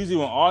when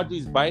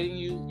Audrey's biting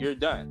you, you're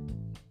done.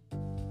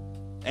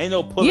 Ain't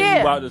no pulling you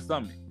out the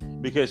stomach.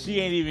 Because she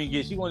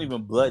wasn't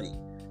even bloody.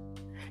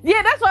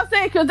 Yeah, that's what I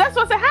said. Because that's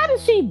what I said. How did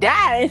she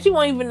die and she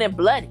wasn't even that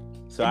bloody?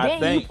 So and I then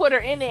think you put her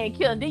in there and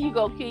kill, and then you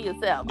go kill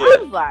yourself. Yeah, I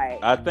was like,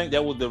 I think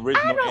that was the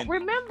original. I don't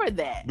remember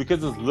that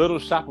because it's Little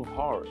Shop of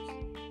Horrors.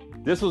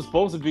 This was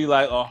supposed to be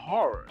like a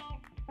horror.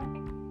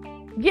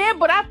 Yeah,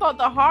 but I thought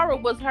the horror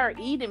was her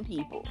eating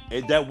people.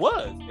 That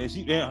was,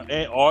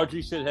 and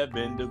Audrey should have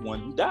been the one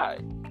who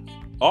died.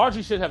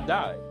 Audrey should have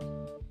died.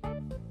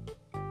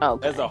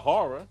 Okay. As a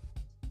horror.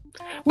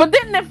 But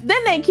then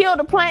they killed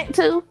the plant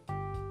too.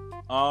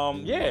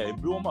 Yeah, it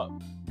blew him up.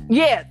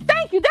 Yeah,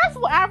 thank you. That's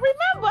what I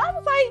remember. I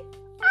was like,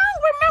 I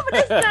don't remember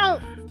this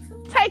don't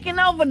taking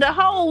over the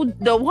whole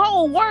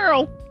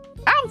world.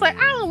 I was like,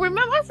 I don't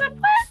remember. I said,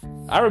 what?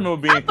 I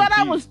remember being confused.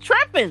 I was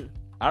tripping.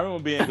 I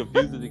remember being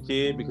confused as a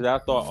kid because I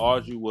thought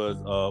Audrey was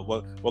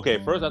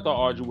first I thought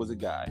Audrey was a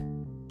guy,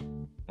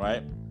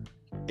 right?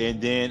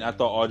 And then I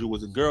thought Audrey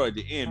was a girl at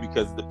the end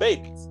because of the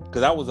babies.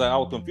 Because I was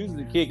confused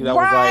as a kid because I was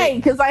like, right?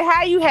 Because like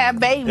how you have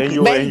babies and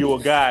you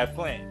a guy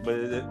plant,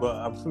 but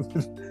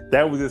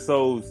that was just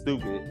so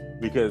stupid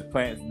because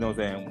plants, you know what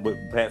I'm saying, with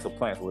plants or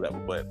plants or whatever.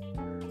 But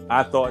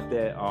I thought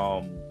that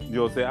you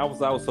know what I'm saying, I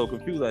was so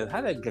confused like how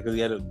that because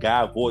he had a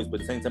guy voice, but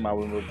at the same time I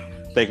remember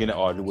thinking that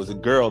Audrey was a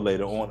girl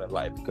later on in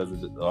life because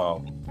of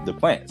the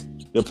plants,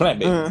 the plant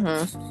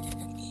babies.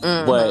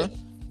 But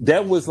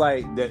that was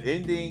like the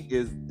ending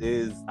is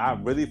I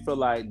really feel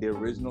like the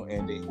original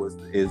ending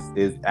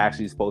is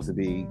actually supposed to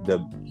be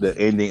the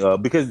ending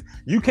of, because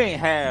you can't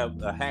have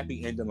a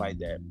happy ending like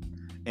that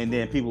and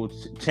then people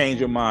change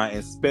your mind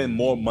and spend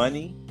more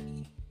money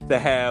to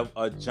have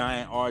a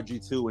giant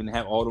RG2 and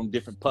have all them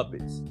different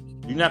puppets.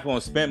 You're not going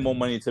to spend more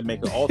money to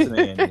make an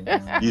alternate ending.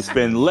 You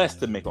spend less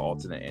to make an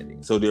alternate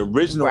ending. So the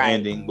original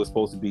ending was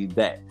supposed to be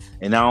that,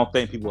 and I don't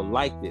think people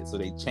liked it, so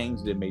they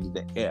changed it and made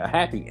it a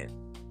happy ending.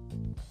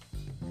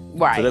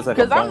 Right,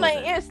 because so I'm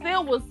like, it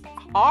still was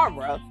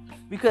horror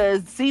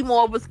because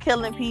Seymour was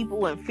killing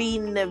people and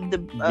feeding them the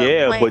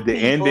but the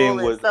ending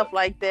was stuff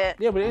like that.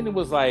 Yeah, but the ending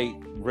was like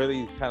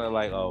really kind of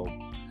like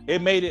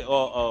it made it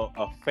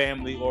a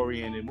family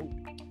oriented movie.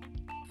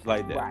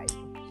 like that. Right.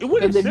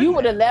 Because if you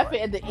would have left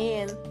it at the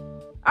end,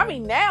 I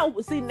mean, now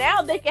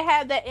they can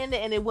have that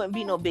ending and it wouldn't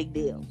be no big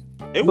deal.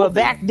 But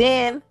back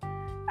then,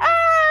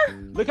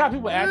 look how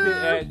people acted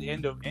at the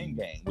end of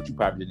Endgame, which you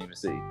probably didn't even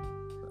see.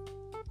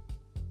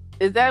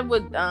 Is that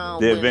what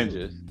the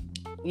Avengers?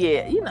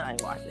 Yeah, I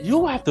ain't watching it.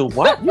 You have to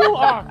watch.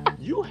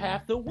 You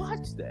have to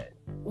watch that.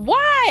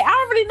 Why?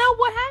 I already know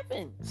what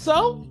happened.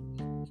 So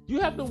you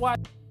have to watch.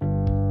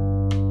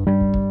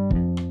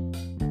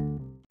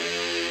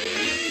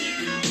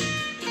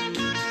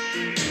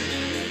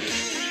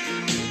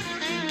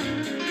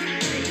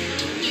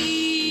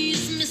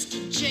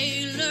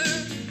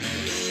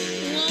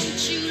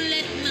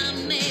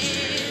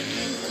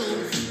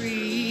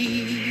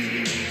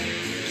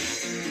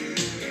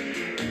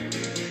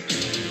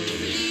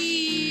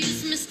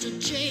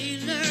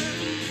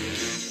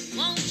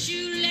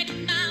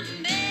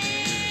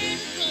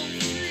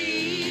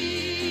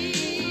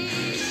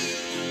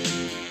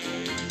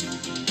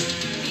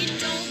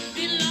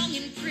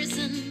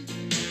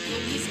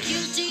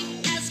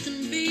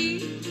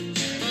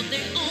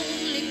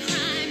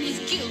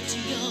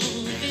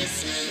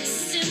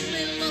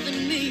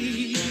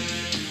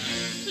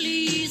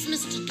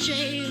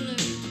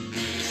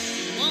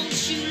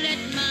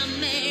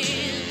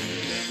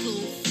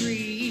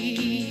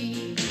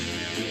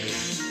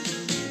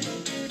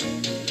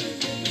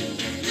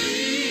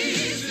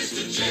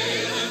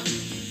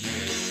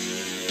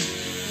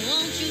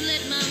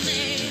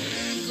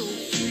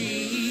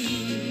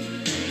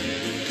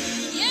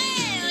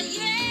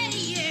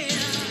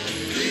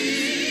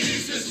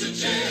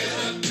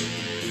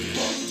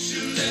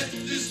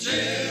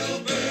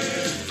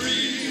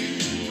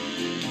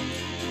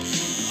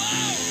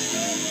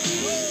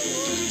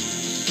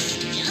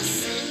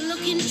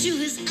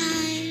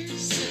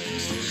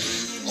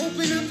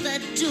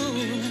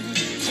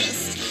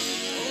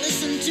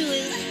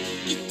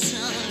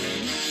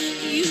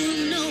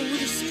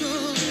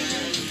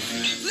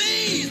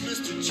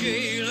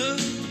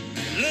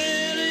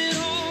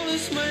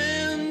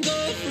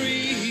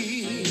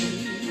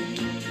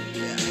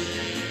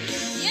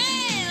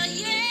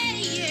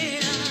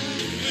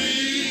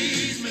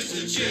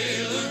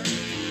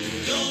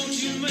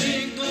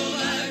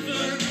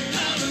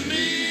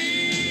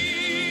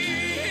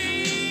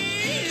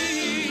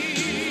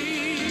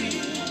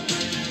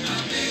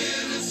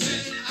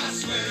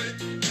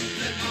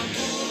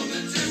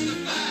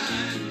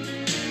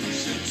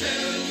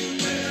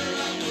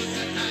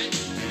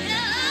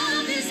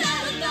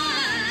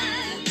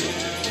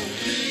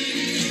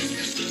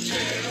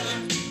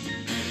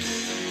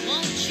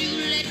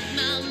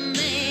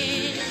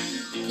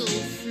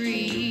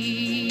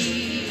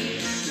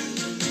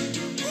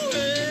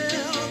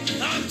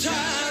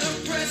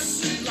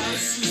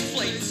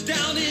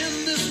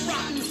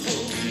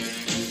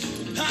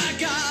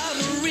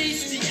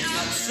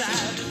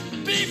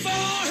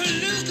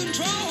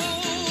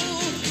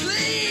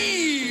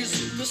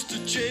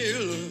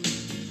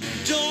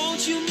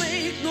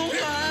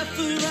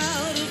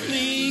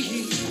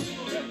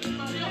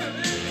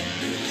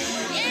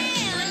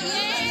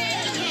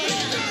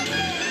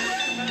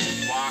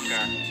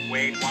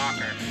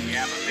 Walker, we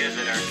have a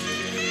visitor.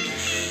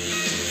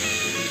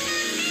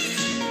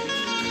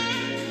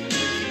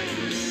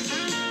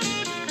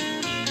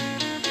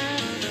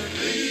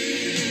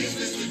 Please,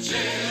 Mr.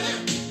 Jailer,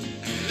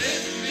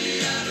 let me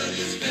out of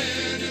this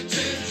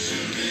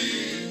penitentiary.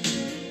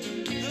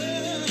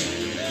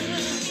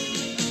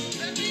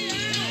 Let me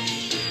out.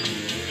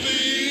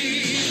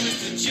 Please,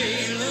 Mr.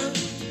 Jailer,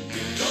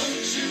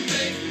 don't you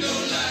make no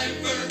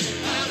lifer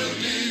out of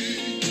me.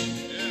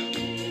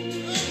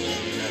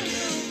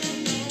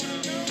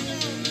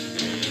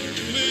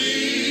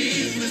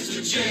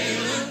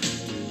 Jailer,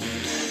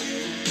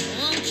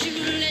 won't you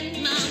let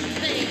my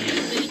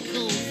baby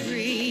go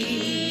free?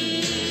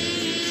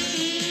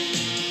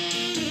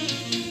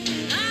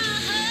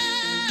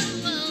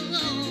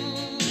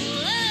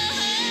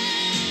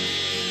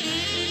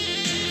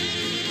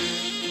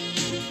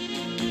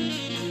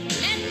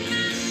 Let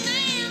my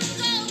man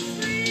go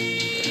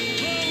free.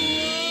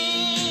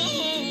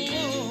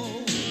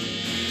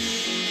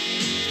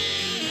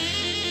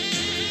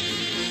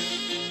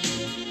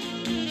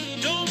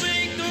 Don't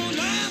make no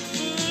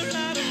life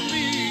out of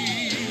me.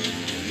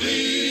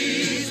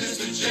 Please,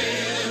 Mr.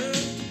 Jailer,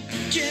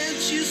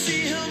 can't you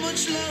see how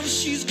much love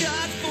she's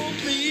got for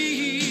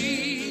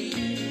me?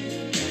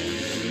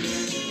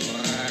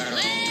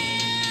 Well,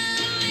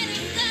 let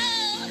him go,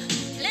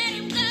 let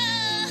him go,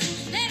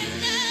 let him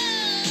go.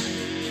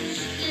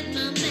 Let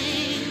my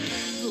man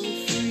go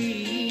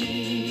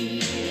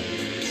free.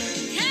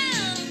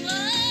 Come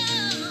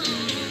on.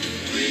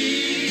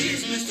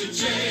 Please, Mr.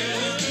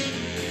 Jailer,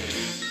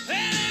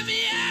 let me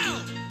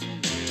out.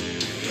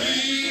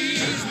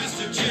 Please,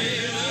 Mr.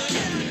 Jailer,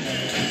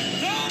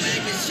 don't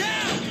make me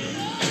shout.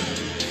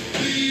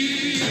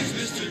 Please,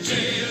 Mr.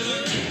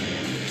 Jailer,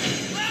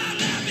 well,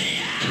 let me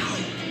out.